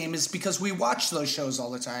seems tame is because we watch those shows all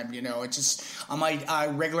the time. It's just on my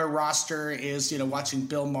regular roster is, watching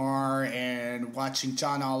Bill Maher and watching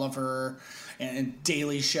John Oliver and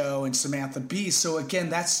Daily Show and Samantha Bee. So, again,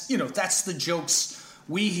 that's the jokes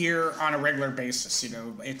we hear on a regular basis.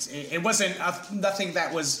 It wasn't nothing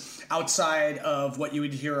that was outside of what you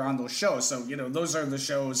would hear on those shows. So, those are the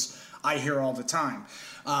shows I hear all the time.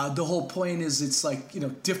 The whole point is it's like,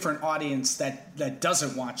 different audience that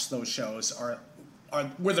doesn't watch those shows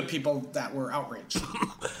were the people that were outraged.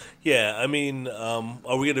 Yeah, I mean,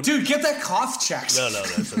 are we gonna... Dude, get that cough checked. No,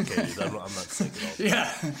 that's okay, dude. I'm not sick at all.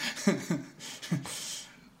 Yeah.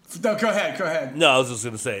 No, go ahead. No, I was just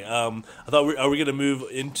going to say, I thought, are we going to move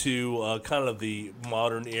into kind of the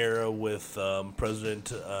modern era with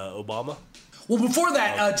President Obama? Well, before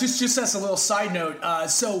that, just as a little side note,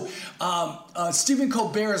 Stephen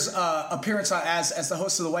Colbert's appearance as the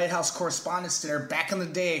host of the White House Correspondents' Dinner back in the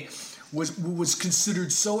day was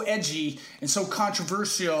considered so edgy and so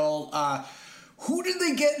controversial. Who did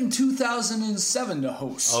they get in 2007 to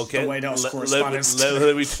host the White House Correspondents' Dinner?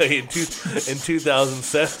 Let me tell you, in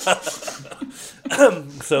 2007.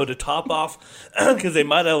 So to top off, because they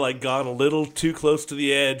might have gone a little too close to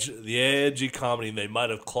the edgy comedy, they might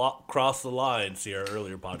have crossed the line. See our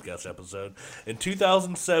earlier podcast episode. In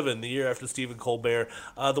 2007, the year after Stephen Colbert,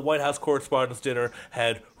 the White House Correspondents' Dinner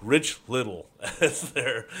had Rich Little as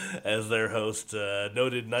their host.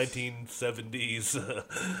 Noted 1970s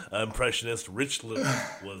impressionist Rich Little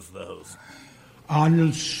was the host.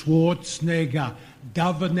 Arnold Schwarzenegger,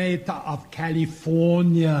 Governor of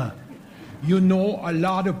California. A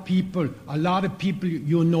lot of people,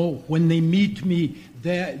 when they meet me,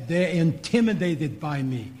 they're intimidated by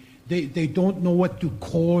me. They don't know what to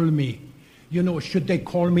call me. Should they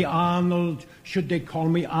call me Arnold? Should they call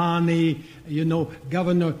me Arnie?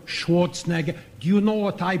 Governor Schwarzenegger. Do you know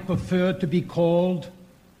what I prefer to be called?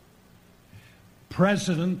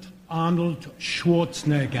 President Arnold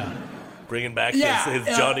Schwarzenegger. Bringing back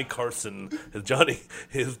his Johnny Carson,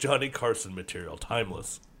 his Johnny Carson material,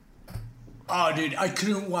 timeless. Oh, dude, I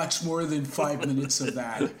couldn't watch more than 5 minutes of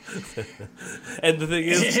that. And the thing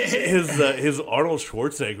is, his Arnold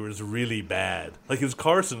Schwarzenegger is really bad. His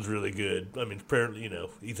Carson's really good. I mean, apparently,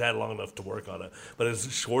 he's had long enough to work on it. But his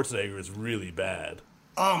Schwarzenegger is really bad.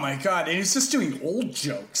 Oh, my God. And he's just doing old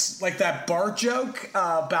jokes. Like that bar joke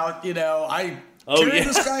about, I carried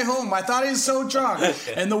this guy home. I thought he was so drunk.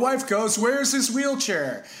 And the wife goes, "Where's his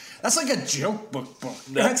wheelchair?" That's like a joke book.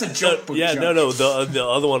 That's a joke book. Yeah, joke. no. The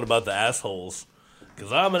other one about the assholes.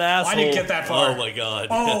 Because I'm an asshole. I didn't get that far. Oh, my God.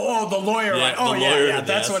 Oh, the lawyer. Yeah, Oh, yeah.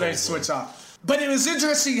 That's what I switched off. But it was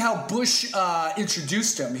interesting how Bush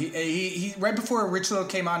introduced him. He right before Rich Little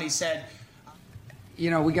came on, he said, we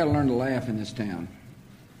got to learn to laugh in this town.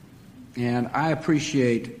 And I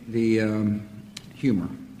appreciate the humor.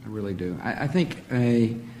 I really do. I think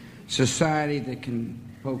a society that can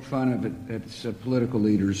poke fun of its political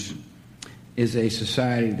leaders is a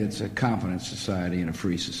society that's a confident society and a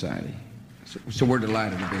free society. So we're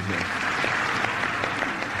delighted to be here.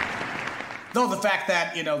 Though the fact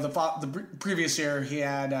that, the previous year he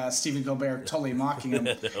had Stephen Colbert totally mocking him,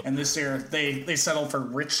 and this year they settled for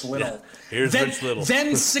Rich Little. Yeah, here's Rich Little.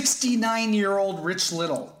 Then 69-year-old Rich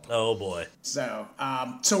Little. Oh, boy. So,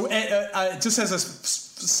 just as a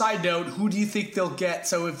side note, who do you think they'll get?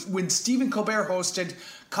 So when Stephen Colbert hosted,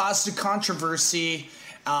 caused a controversy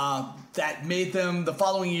that made them the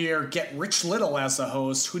following year get Rich Little as the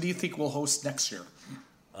host, who do you think will host next year?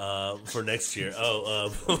 For next year.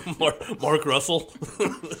 Mark Russell?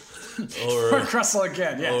 Or Mark Russell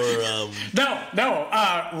again, yeah. Or No,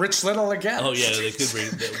 Rich Little again. Oh, yeah, they could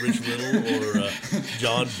bring Rich Little or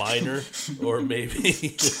John Biner or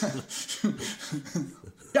maybe...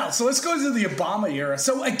 Yeah, so let's go to the Obama era.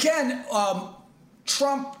 So again,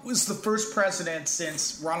 Trump was the first president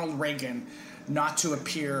since Ronald Reagan not to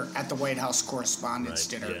appear at the White House Correspondents'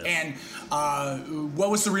 Dinner. Yes. And what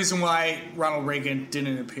was the reason why Ronald Reagan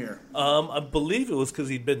didn't appear? I believe it was because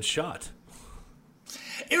he'd been shot.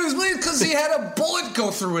 It was because he had a bullet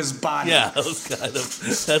go through his body. Yeah,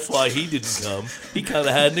 that's why he didn't come. He kind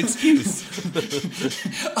of had an excuse.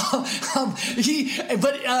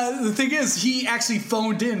 The thing is, he actually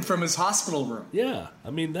phoned in from his hospital room. Yeah,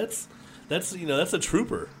 I mean that's a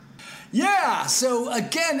trooper. Yeah, so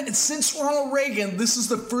again, since Ronald Reagan, this is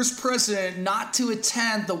the first president not to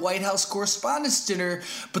attend the White House Correspondents' Dinner,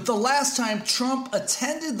 but the last time Trump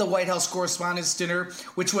attended the White House Correspondents' Dinner,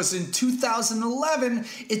 which was in 2011,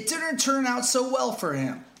 it didn't turn out so well for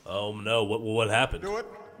him. Oh, no, what happened? Do it.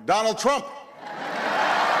 Donald Trump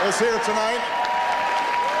is here tonight.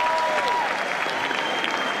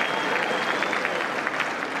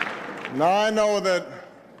 Now, I know that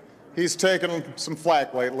he's taken some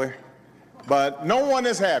flack lately, but no one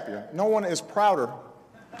is happier, no one is prouder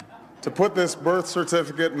to put this birth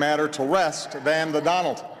certificate matter to rest than the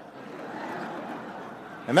Donald.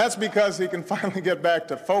 And that's because he can finally get back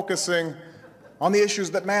to focusing on the issues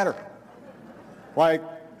that matter. Like,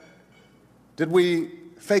 did we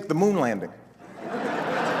fake the moon landing?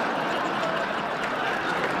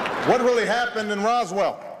 What really happened in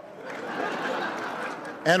Roswell?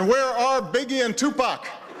 And where are Biggie and Tupac?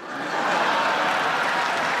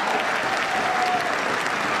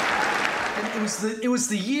 It was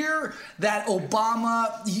the year that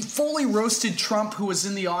Obama, he fully roasted Trump, who was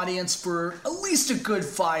in the audience for at least a good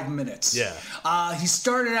 5 minutes. Yeah. He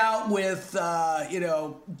started out with,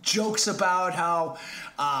 jokes about how,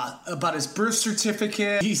 about his birth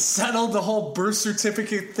certificate. He settled the whole birth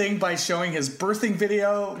certificate thing by showing his birthing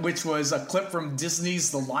video, which was a clip from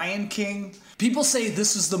Disney's The Lion King. People say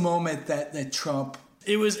this is the moment that Trump...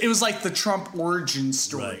 It was like the Trump origin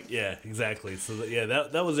story. Right, yeah, exactly. So,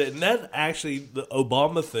 that was it. And that actually, the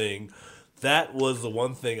Obama thing, that was the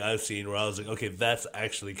one thing I've seen where I was like, okay, that's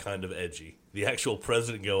actually kind of edgy. The actual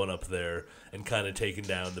president going up there and kind of taking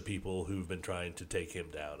down the people who've been trying to take him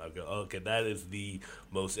down. I'll go, okay, that is the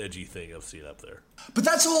most edgy thing I've seen up there. But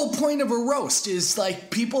that's the whole point of a roast, is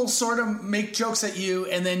like people sort of make jokes at you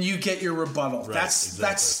and then you get your rebuttal. Right,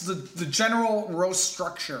 that's the general roast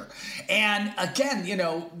structure. And again,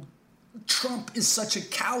 Trump is such a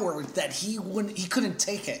coward that he couldn't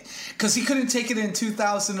take it, because he couldn't take it in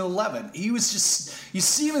 2011. He was just, you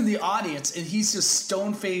see him in the audience and he's just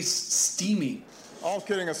stone-faced steaming. All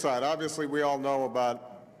kidding aside, obviously we all know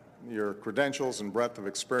about your credentials and breadth of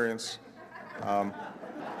experience.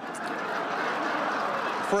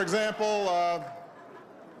 For example,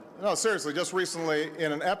 no, seriously, just recently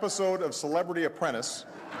in an episode of Celebrity Apprentice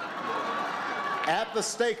at the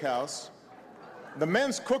steakhouse, the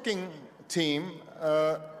men's cooking team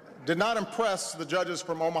did not impress the judges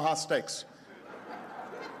from Omaha Steaks.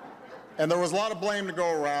 And there was a lot of blame to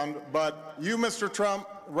go around, but you, Mr. Trump,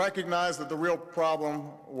 recognized that the real problem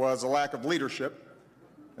was a lack of leadership.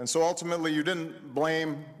 And so ultimately you didn't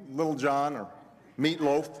blame Little John or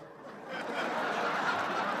Meatloaf.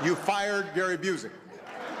 You fired Gary Busey.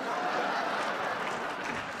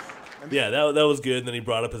 Yeah, that was good. And then he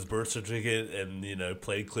brought up his birth certificate and,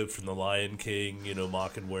 played clips from The Lion King,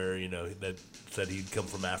 mocking where, that said he'd come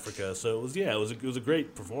from Africa. So it was a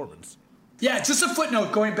great performance. Yeah, just a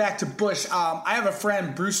footnote going back to Bush. I have a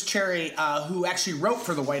friend, Bruce Cherry, who actually wrote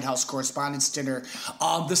for the White House Correspondents' Dinner.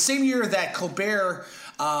 The same year that Colbert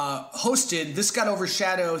hosted, this got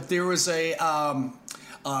overshadowed. There was a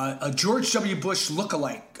George W. Bush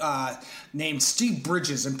lookalike named Steve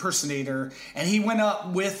Bridges, impersonator, and he went up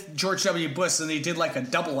with George W. Bush and they did like a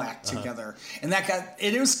double act together. And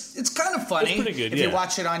it's kind of funny. It's pretty good, if you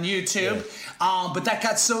watch it on YouTube. Yeah. But that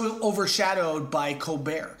got so overshadowed by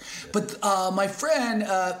Colbert. But my friend,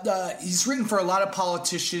 he's written for a lot of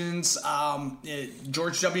politicians,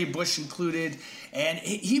 George W. Bush included, and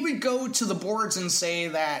he would go to the boards and say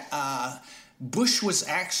that Bush was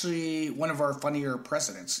actually one of our funnier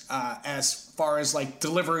presidents, as far as like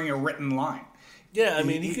delivering a written line. Yeah, I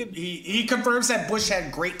mean, he confirms that Bush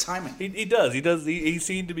had great timing. He does. He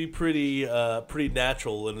seemed to be pretty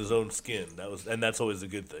natural in his own skin. That's always a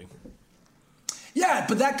good thing. Yeah,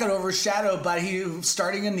 but that got overshadowed by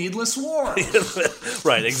starting a needless war.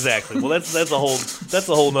 Right, exactly. Well, that's a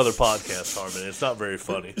whole nother podcast, Harmon. It's not very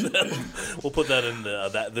funny. We'll put that in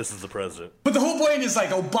that. This is the president. But the whole point is like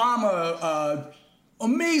Obama,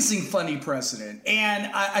 amazing funny president.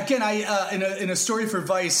 And in a story for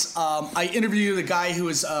Vice, I interviewed a guy who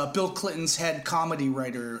was Bill Clinton's head comedy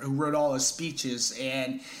writer who wrote all his speeches,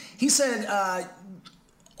 and he said.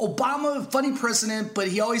 Obama, funny president, but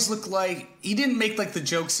he always looked like he didn't make like the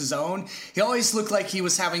jokes his own. He always looked like he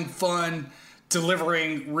was having fun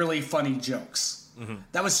delivering really funny jokes. Mm-hmm.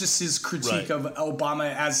 That was just his critique of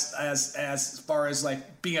Obama as far as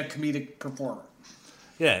like being a comedic performer.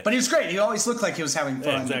 Yeah, but he was great. He always looked like he was having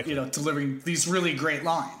fun, delivering these really great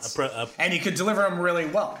lines, and he could deliver them really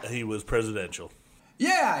well. He was presidential.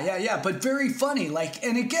 Yeah, but very funny. Like,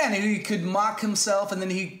 and again, he could mock himself, and then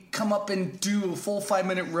he'd come up and do a full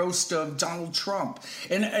 5-minute roast of Donald Trump.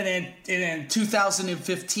 And in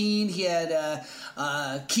 2015, he had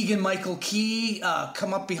Keegan-Michael Key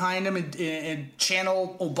come up behind him and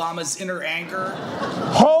channel Obama's inner anger.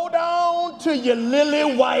 Hold on to your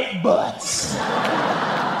lily white butts.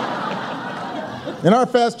 In our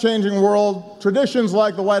fast-changing world, traditions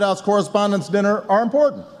like the White House Correspondents' Dinner are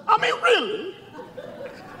important. I mean, really?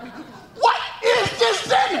 What is this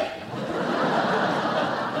dinner?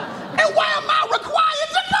 And why am I required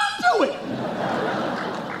to come to it?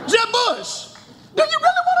 Jeb Bush, do you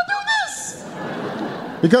really want to do this?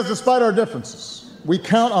 Because despite our differences, we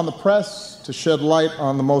count on the press to shed light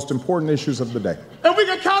on the most important issues of the day. And we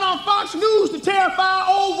can count on Fox News to terrify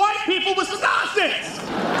old white people with some nonsense.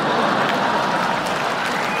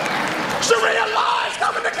 Sharia law is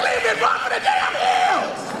coming to Cleveland, run for the damn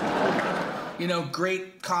hills! You know,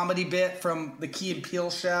 great comedy bit from the Key and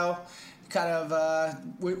Peele show, kind of,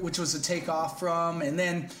 which was a takeoff from. And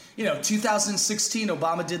then, 2016,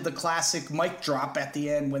 Obama did the classic mic drop at the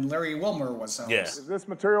end when Larry Wilmer was host. If this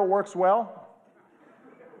material works well,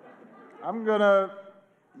 I'm going to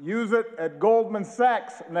use it at Goldman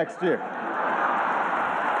Sachs next year.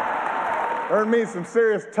 Earn me some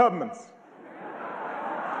serious Tubmans.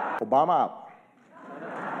 Obama out.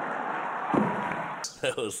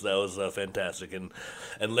 That was fantastic, and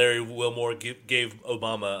Larry Wilmore gave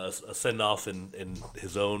Obama a send off in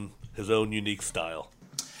his own unique style.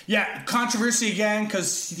 Yeah, controversy again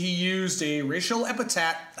because he used a racial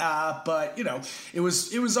epithet, but it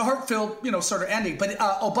was a heart-filled sort of ending. But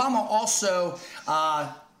Obama also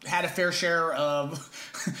had a fair share of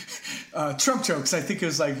Trump jokes. I think it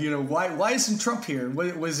was like, why isn't Trump here?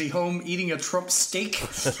 Was he home eating a Trump steak?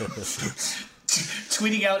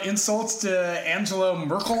 Tweeting out insults to Angela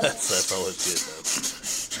Merkel. That's always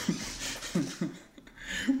good,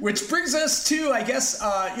 though. Which brings us to, I guess,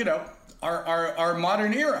 our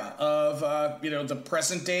modern era of, the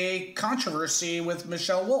present day controversy with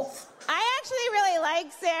Michelle Wolf. I actually really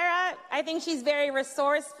like Sarah. I think she's very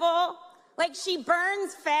resourceful. Like, she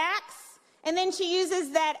burns facts, and then she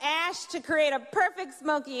uses that ash to create a perfect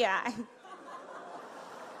smoky eye.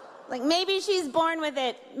 Like, maybe she's born with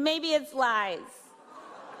it. Maybe it's lies.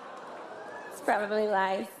 It's probably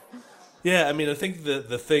lies. Yeah, I mean, I think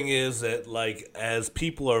the thing is that, like, as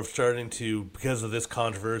people are starting to, because of this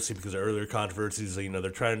controversy, because of earlier controversies,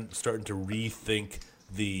 they're starting to rethink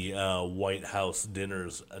the White House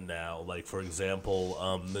dinners now. Like, for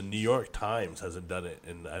example, the New York Times hasn't done it,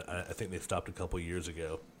 and I think they stopped a couple years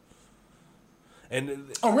ago.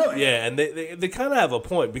 And oh, really? Yeah, and they kind of have a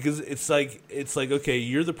point, because it's like okay,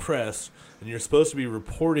 you're the press and you're supposed to be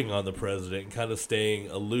reporting on the president and kind of staying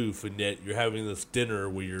aloof, and yet you're having this dinner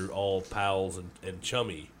where you're all pals and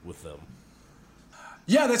chummy with them.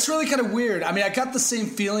 Yeah, that's really kind of weird. I mean, I got the same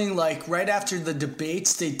feeling like right after the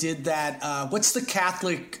debates, they did that, what's the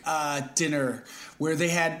Catholic dinner where they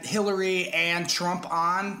had Hillary and Trump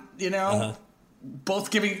on, both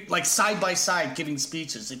giving, like, side by side giving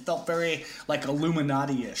speeches. It felt very, like,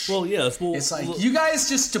 Illuminati-ish. Well, yes. Well, it's like, you guys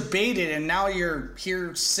just debated and now you're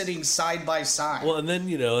here sitting side by side. Well, and then,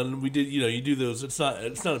 and we did, you do those, it's not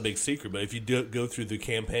a big secret, but if you go through the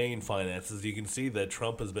campaign finances, you can see that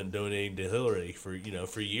Trump has been donating to Hillary for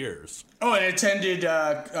years. Oh, and attended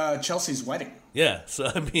Chelsea's wedding. Yeah,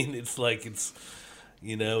 so, I mean, it's like,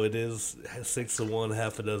 it is 6 of one,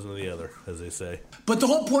 half a dozen of the other, as they say. But the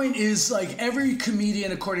whole point is, like, every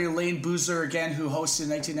comedian, according to Lane Boozer, again, who hosted in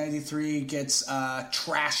 1993, gets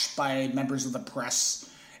trashed by members of the press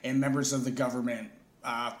and members of the government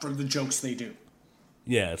for the jokes they do.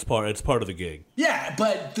 Yeah, it's part of the gig. Yeah,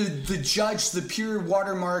 but the judge, the pure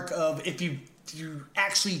watermark of if you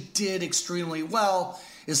actually did extremely well,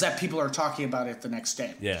 is that people are talking about it the next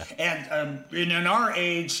day. Yeah. And in our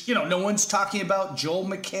age, no one's talking about Joel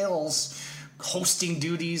McHale's hosting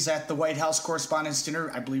duties at the White House Correspondents'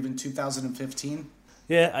 Dinner, I believe in 2015.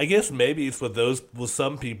 Yeah, I guess maybe it's with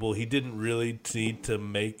some people, he didn't really need to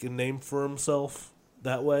make a name for himself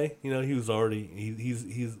that way. He was already,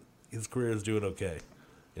 his career is doing okay,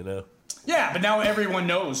 Yeah, but now everyone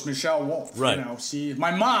knows Michelle Wolf. Right. See,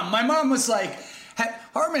 my mom was like,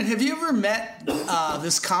 Harmon, have you ever met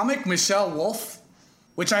this comic, Michelle Wolf?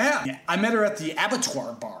 Which I have. Yeah, I met her at the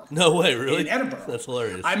Abattoir Bar. No way, really? In Edinburgh. That's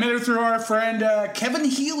hilarious. I met her through our friend Kevin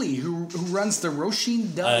Healy, who runs the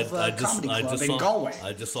Roisin Dove Comedy Club in Galway.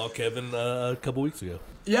 I just saw Kevin a couple weeks ago.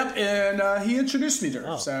 Yep, and he introduced me to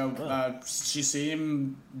her. She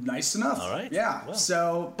seemed nice enough. All right. Yeah. Wow.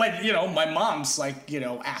 So, but, my mom's like,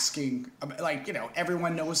 asking, like,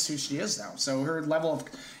 everyone knows who she is now. So her level of,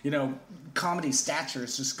 comedy stature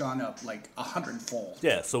has just gone up like 100-fold.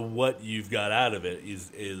 Yeah. So what you've got out of it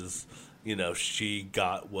is she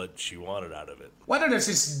got what she wanted out of it. Well, I don't know if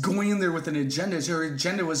she's going in there with an agenda. Her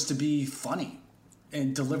agenda was to be funny.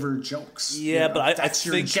 and deliver jokes. Yeah, but that's I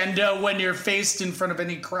your think... agenda when you're faced in front of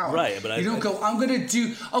any crowd. Right, but you don't go, I'm going to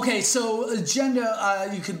do... Okay, so agenda,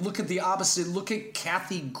 you could look at the opposite. Look at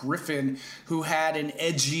Kathy Griffin, who had an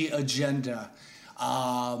edgy agenda,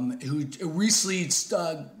 who recently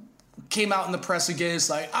came out in the press again. It's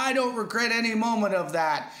like, I don't regret any moment of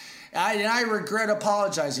that. I regret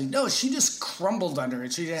apologizing. No, she just crumbled under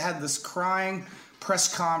it. She had this crying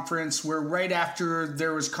press conference where right after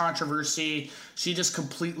there was controversy, she just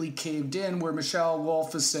completely caved in, where Michelle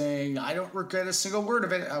Wolf is saying, I don't regret a single word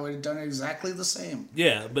of it. I would have done exactly the same.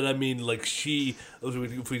 Yeah, but I mean, like,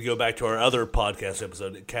 if we go back to our other podcast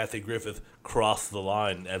episode, Kathy Griffith crossed the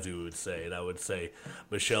line, as we would say, and I would say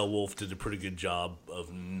Michelle Wolf did a pretty good job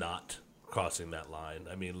of not crossing that line.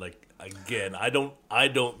 I mean, like, again, I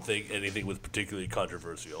don't think anything was particularly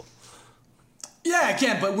controversial. Yeah,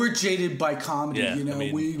 again, but we're jaded by comedy, Yeah, you know. I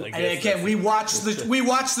mean, we watch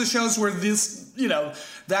the shows where this, you know,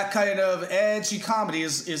 that kind of edgy comedy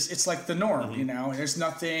is it's like the norm, you know. There's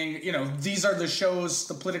nothing, you know. These are the shows,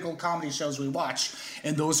 the political comedy shows we watch,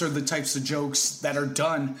 and those are the types of jokes that are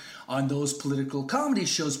done on those political comedy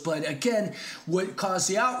shows. But again, what caused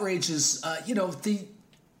the outrage is, you know,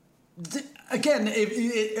 again,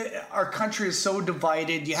 our country is so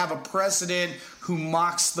divided. You have a president who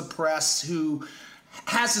mocks the press, who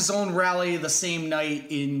has his own rally the same night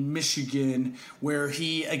in Michigan, where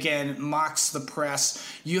he, again, mocks the press.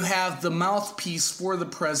 You have the mouthpiece for the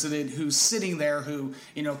president who's sitting there, who,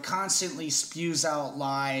 you know, constantly spews out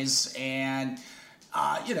lies. And,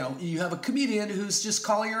 you know, you have a comedian who's just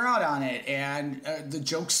calling her out on it. And the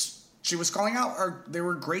jokes she was calling out, they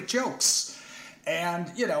were great jokes.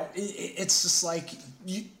 And, you know, it's just like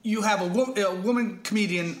you have a woman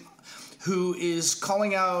comedian who is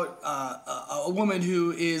calling out a woman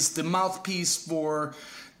who is the mouthpiece for,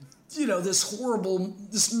 you know,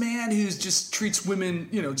 this man who just treats women,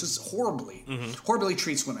 you know, just horribly. Horribly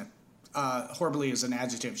treats women. Horribly is an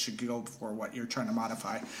adjective, should go for what you're trying to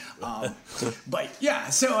modify. But yeah,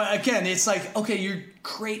 so again, it's like, okay, you're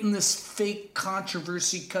creating this fake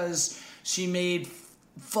controversy because she made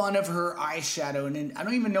fun of her eyeshadow, and I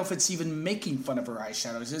don't even know if it's even making fun of her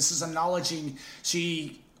eyeshadow. This is acknowledging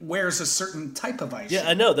she wears a certain type of eyeshadow. Yeah,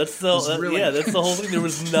 I know. That's the whole thing. There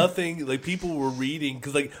was nothing, like, people were reading,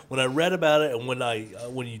 because, like, when I read about it and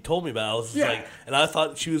when you told me about it, I was just like, and I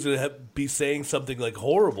thought she was going to be saying something, like,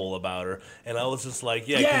 horrible about her, and I was just like,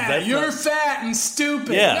 you're fat and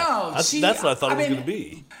stupid. Yeah, no, that's what I thought it was going to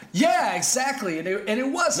be. Yeah, exactly, and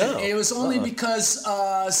it wasn't. No. It was only because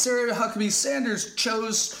Sarah Huckabee Sanders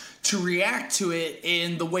chose to react to it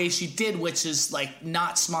in the way she did, which is like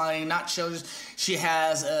not smiling, not showing she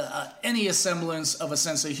has any semblance of a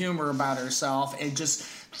sense of humor about herself, and just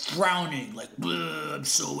frowning like, I'm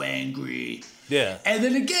so angry. Yeah. And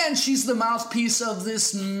then again, she's the mouthpiece of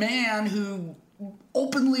this man who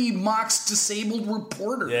openly mocks disabled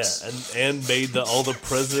reporters. Yeah, and made all the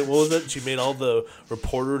president, what was it? She made all the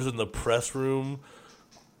reporters in the press room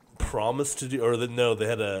promise to do, they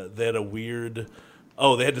had a weird,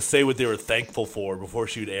 they had to say what they were thankful for before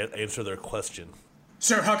she would answer their question.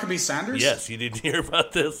 Sarah Huckabee Sanders? Yes, you didn't hear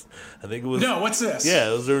about this? I think it was... No, what's this? Yeah,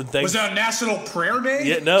 it was during Thanksgiving. Was that National Prayer Day?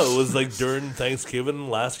 Yeah, no, it was like during Thanksgiving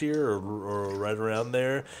last year or right around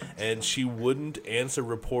there, and she wouldn't answer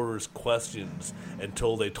reporters' questions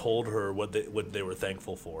until they told her what they were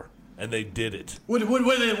thankful for. And they did it. What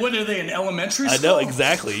are they in elementary school? I know,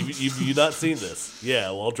 exactly. You've not seen this. Yeah,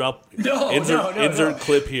 well, I'll drop... Insert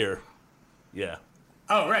clip here. Yeah.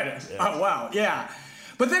 Oh, right. Yeah. Oh, wow. Yeah.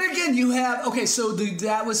 But then again, you have, so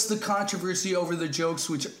that was the controversy over the jokes,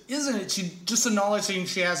 which isn't it? She just acknowledging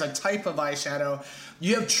she has a type of eyeshadow.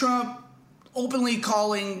 You have Trump openly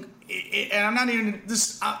calling, and I'm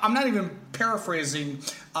not even paraphrasing,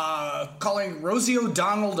 calling Rosie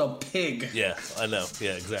O'Donnell a pig. Yeah, I know.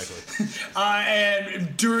 Yeah, exactly.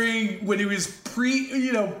 And when he was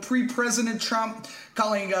pre-President Trump,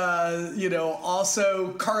 calling,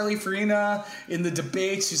 also Carly Fiorina in the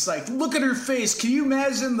debate. She's like, look at her face. Can you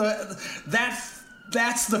imagine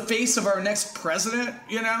that's the face of our next president,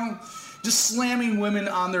 you know? Just slamming women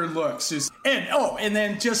on their looks. And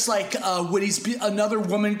then just like when another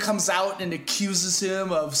woman comes out and accuses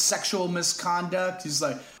him of sexual misconduct, he's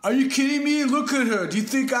like, are you kidding me? Look at her. Do you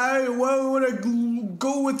think I want to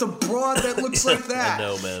go with a broad that looks like that? I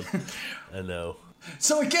know, man. I know.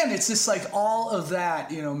 So again, it's just like all of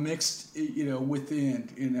that, mixed, within,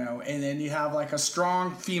 and then you have like a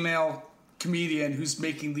strong female comedian who's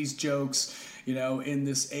making these jokes, in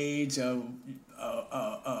this age of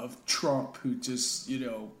Trump, who just,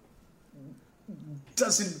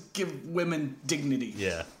 doesn't give women dignity.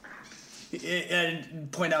 Yeah.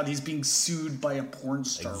 and point out he's being sued by a porn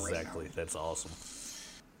star right now. Exactly. That's awesome.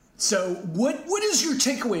 So what is your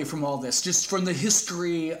takeaway from all this, just from the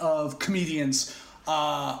history of comedians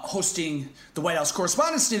hosting the White House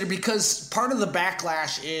Correspondents' Dinner? Because part of the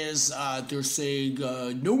backlash is they're saying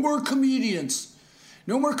no more comedians.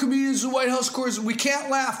 No more comedians in the White House Correspondents'. We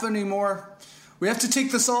can't laugh anymore. We have to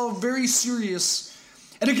take this all very serious.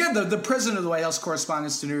 And again, the president of the White House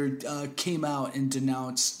Correspondents' Dinner came out and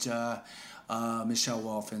denounced Michelle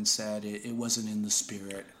Wolf and said it wasn't in the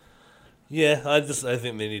spirit. Yeah, I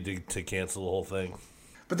think they need to cancel the whole thing.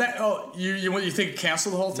 But you think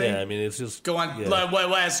cancel the whole thing? Yeah, I mean, it's just... Go on,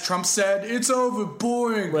 yeah. as Trump said, it's over,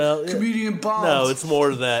 boring, comedian bombs. No, it's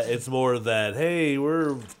more that, hey,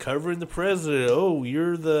 we're covering the president. Oh,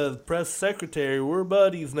 you're the press secretary. We're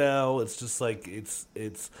buddies now. It's just like, it's.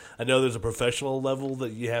 I know there's a professional level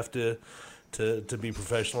that you have to be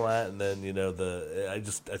professional at, and then, I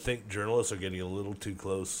think journalists are getting a little too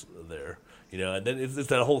close there. And then it's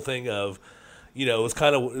that whole thing of, it was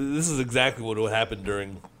kind of, this is exactly what happened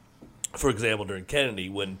during Kennedy,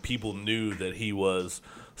 when people knew that he was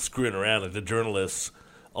screwing around. Like the journalists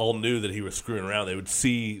all knew that he was screwing around. They would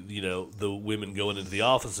see, the women going into the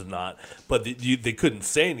office and not, but they couldn't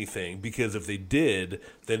say anything, because if they did,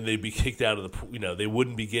 then they'd be kicked out of the, they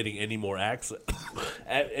wouldn't be getting any more access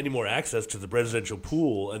to the presidential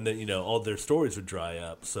pool, and then, all their stories would dry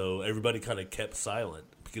up. So everybody kind of kept silent,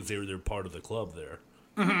 because they're part of the club there.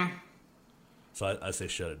 Mm-hmm. So I say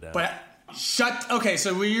shut it down. But okay,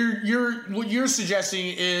 so what you're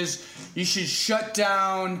suggesting is you should shut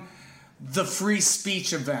down the free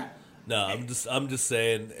speech event. No, I'm just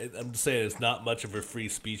saying it's not much of a free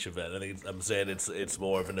speech event. I'm saying it's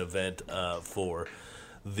more of an event for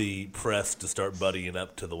the press to start buddying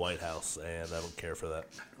up to the White House, and I don't care for that.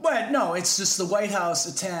 But no, it's just the White House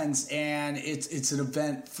attends, and it's an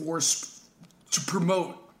event to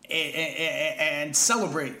promote and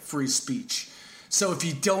celebrate free speech. So if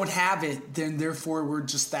you don't have it, then therefore we're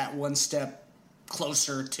just that one step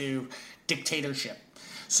closer to dictatorship.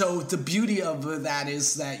 So the beauty of that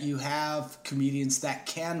is that you have comedians that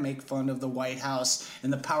can make fun of the White House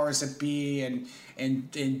and the powers that be,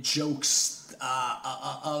 and jokes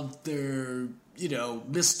of their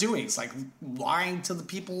misdoings, like lying to the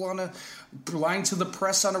people lying to the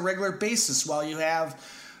press on a regular basis, while you have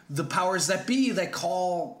the powers that be that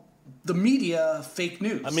call the media fake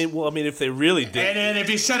news. I mean, if they really did, and if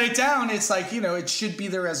you shut it down, it's like it should be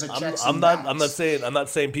there as a checks and balance. I'm not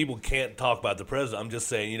saying people can't talk about the president. I'm just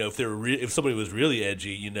saying, if somebody was really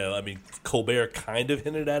edgy, Colbert kind of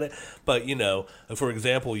hinted at it, but for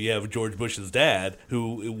example, you have George Bush's dad,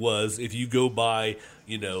 who was, if you go by,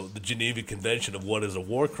 the Geneva Convention of what is a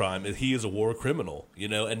war crime, he is a war criminal,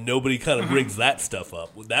 and nobody kind of brings that stuff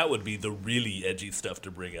up. That would be the really edgy stuff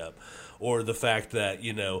to bring up. Or the fact that,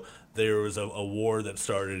 there was a war that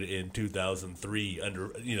started in 2003 under,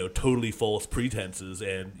 totally false pretenses,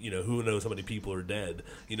 and, who knows how many people are dead.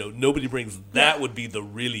 Nobody brings that. Would be the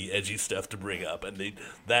really edgy stuff to bring up, and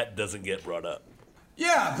that doesn't get brought up.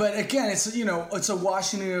 Yeah, but again, it's a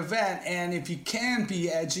Washington event, and if you can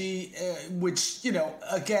be edgy, which,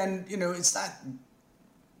 again, it's not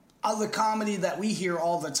the comedy that we hear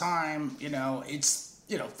all the time, it's,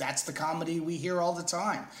 that's the comedy we hear all the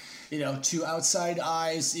time. To outside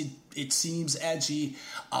eyes, it seems edgy.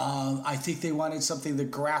 I think they wanted something that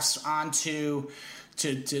grasps onto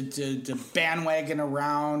to bandwagon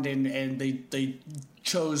around, and they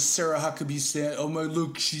chose Sarah Huckabee saying, "Oh my,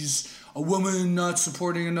 look, she's a woman not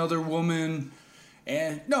supporting another woman."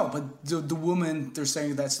 And no, but the woman, they're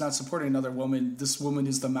saying that's not supporting another woman. This woman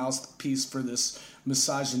is the mouthpiece for this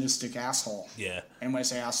misogynistic asshole. Yeah. And when I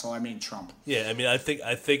say asshole, I mean Trump. Yeah, I mean, I think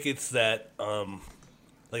it's that.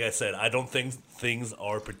 Like I said, I don't think things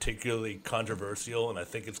are particularly controversial, and I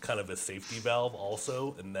think it's kind of a safety valve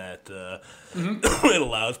also, in that it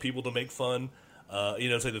allows people to make fun.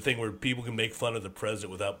 It's like the thing where people can make fun of the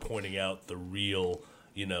president without pointing out the real,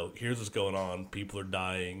 here's what's going on. People are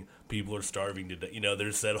dying. People are starving to death.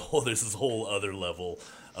 There's this whole other level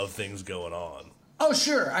of things going on. Oh,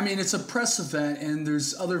 sure. I mean, it's a press event, and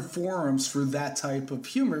there's other forums for that type of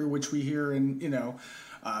humor, which we hear in,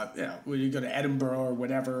 when you go to Edinburgh or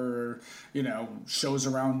whatever, shows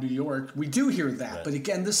around New York, we do hear that. Right. But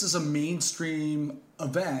again, this is a mainstream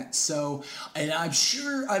event. So, and I'm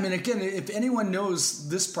sure, I mean, again, if anyone knows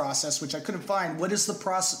this process, which I couldn't find, what is the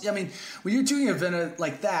process? I mean, when you're doing an event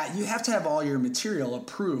like that, you have to have all your material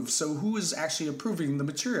approved. So who is actually approving the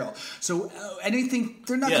material? So anything,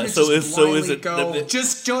 they're not going to just blindly go,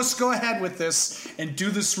 just go ahead with this and do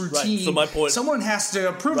this routine. Right. So my point, someone has to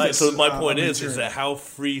approve right. this. So my point is that how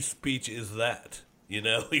free speech is that? You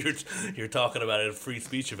know, you're talking about a free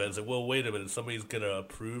speech event. It's like, well, wait a minute, somebody's going to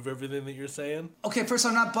approve everything that you're saying? Okay, first,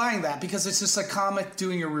 I'm not buying that because it's just a comic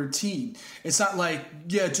doing a routine. It's not like,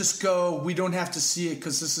 yeah, just go, we don't have to see it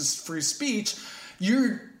because this is free speech.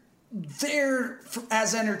 You're there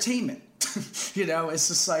as entertainment. You know, it's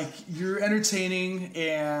just like you're entertaining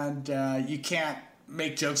and you can't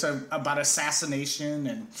make jokes about assassination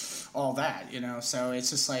and all that, you know? So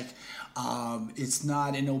it's just like... it's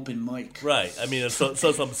not an open mic. Right. I mean, so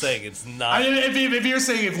I'm saying it's not. I mean, if you're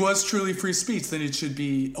saying it was truly free speech, then it should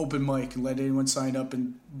be open mic and let anyone sign up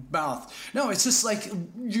and mouth. No, it's just like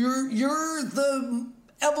you're the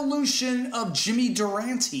evolution of Jimmy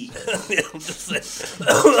Durante. I'm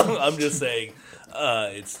just saying.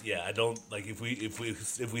 It's I don't like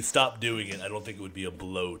if we stop doing it. I don't think it would be a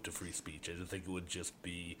blow to free speech. I just think it would just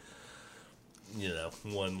be,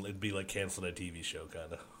 it'd be like canceling a TV show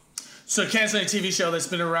kind of. So canceling a TV show that's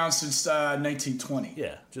been around since 1920.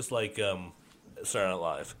 Yeah, just like Saturday Night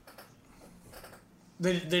Live.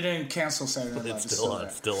 They didn't cancel Saturday Night Live. It's still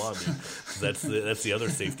on. Dude. That's the other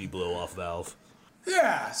safety blow off valve.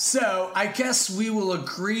 Yeah, so I guess we will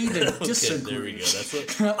agree to disagree. There we go.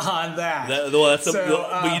 That's what, on that.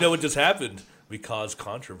 But you know what just happened? We caused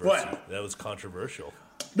controversy. What? That was controversial.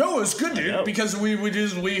 No, it was good, dude, because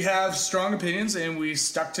we have strong opinions and we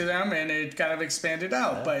stuck to them and it kind of expanded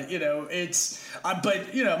out. Yeah. But, it's...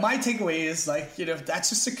 my takeaway is, that's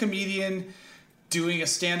just a comedian doing a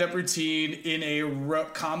stand-up routine in a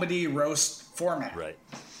comedy roast format. Right.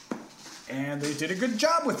 And they did a good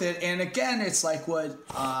job with it. And again, it's like what...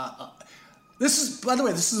 this is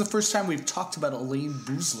the first time we've talked about Elaine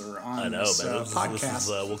Boozler on this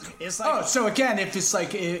podcast. So again, if it's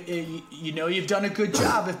like, you've done a good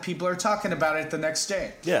job if people are talking about it the next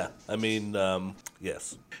day. Yeah, I mean,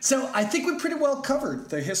 yes. So I think we pretty well covered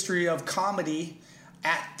the history of comedy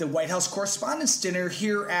at the White House Correspondents' Dinner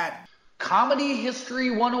here at Comedy History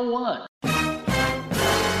 101.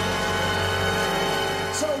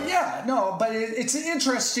 But it's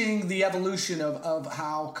interesting, the evolution of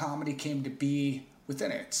how comedy came to be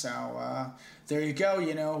within it. So there you go.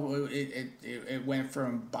 It went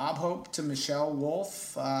from Bob Hope to Michelle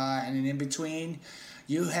Wolf, and in between,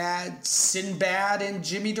 you had Sinbad and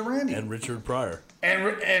Jimmy Durante and Richard Pryor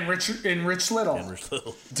and Rich Little. And Rich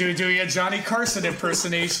Little doing a Johnny Carson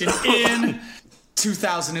impersonation in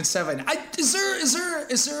 2007.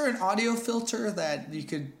 Is there an audio filter that you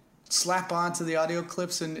could slap onto the audio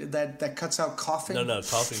clips and that cuts out coughing? No,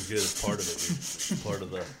 coughing's good. It's part of it. Part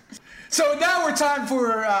of the... So now we're time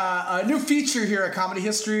for a new feature here at Comedy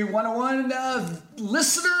History 101,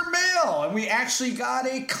 listener mail. And we actually got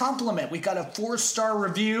a compliment. We got a 4-star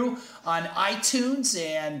review on iTunes,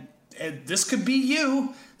 and this could be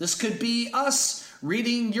you. This could be us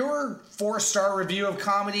reading your 4-star review of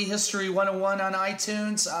Comedy History 101 on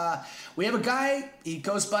iTunes. We have a guy, he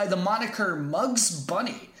goes by the moniker Muggs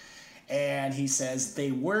Bunny. And he says,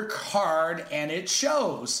 they work hard and it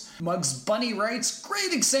shows. Muggs Bunny writes,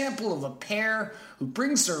 great example of a pair who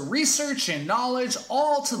brings their research and knowledge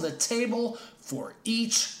all to the table for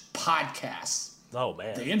each podcast. Oh,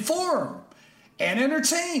 man. They inform and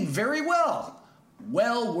entertain very well.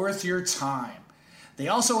 Well worth your time. They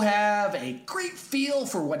also have a great feel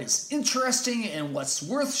for what is interesting and what's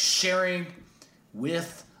worth sharing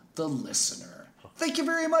with the listener. Thank you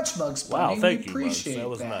very much, Muggs Bunny. Wow, thank you, Muggs. That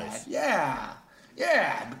was nice. Yeah.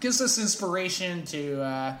 It gives us inspiration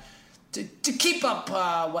to keep up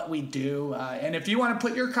what we do. And if you want to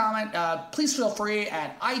put your comment, please feel free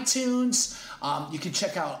at iTunes. You can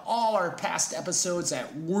check out all our past episodes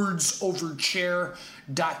at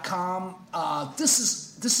wordsoverchair.com.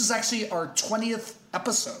 This is actually our 20th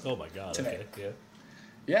episode. Oh my God! Today. Okay,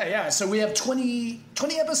 yeah. So we have 20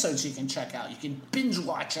 episodes you can check out. You can binge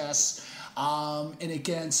watch us. And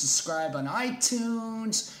again, subscribe on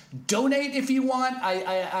iTunes. Donate if you want.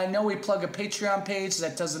 I know we plug a Patreon page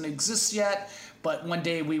that doesn't exist yet, but one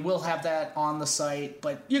day we will have that on the site.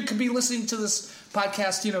 But you could be listening to this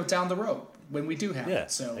podcast, down the road when we do have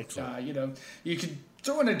it. So, you could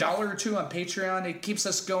throw in $1 or $2 on Patreon. It keeps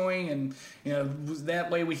us going, and that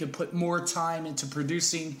way we can put more time into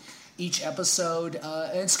producing each episode.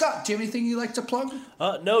 And Scott, do you have anything you'd like to plug?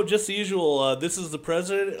 No, just the usual. This is the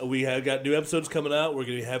President. We have got new episodes coming out. We're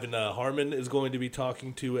going to be having Harmon is going to be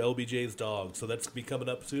talking to LBJ's dog, so that's going to be coming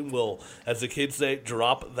up soon. We'll, as the kids say,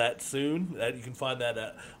 drop that soon. You can find that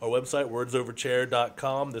at our website,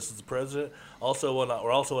 wordsoverchair.com. This is the President. We're also on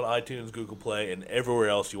iTunes, Google Play, and everywhere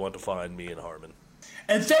else you want to find me and Harmon.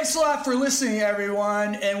 And thanks a lot for listening,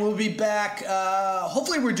 everyone. And we'll be back.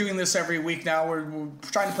 Hopefully, we're doing this every week now. We're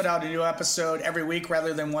trying to put out a new episode every week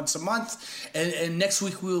rather than once a month. And next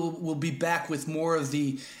week, we'll be back with more of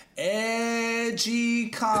the edgy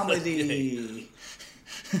comedy.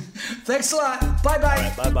 Thanks a lot. Bye-bye.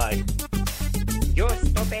 Right, bye-bye. You're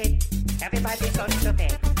stupid. Everybody's so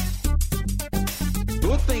stupid.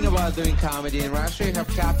 Good thing about doing comedy in Russia, you have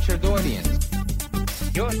captured audience.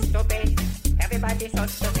 You're stupid. Everybody's so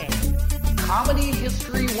stupid. Comedy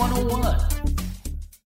History 101.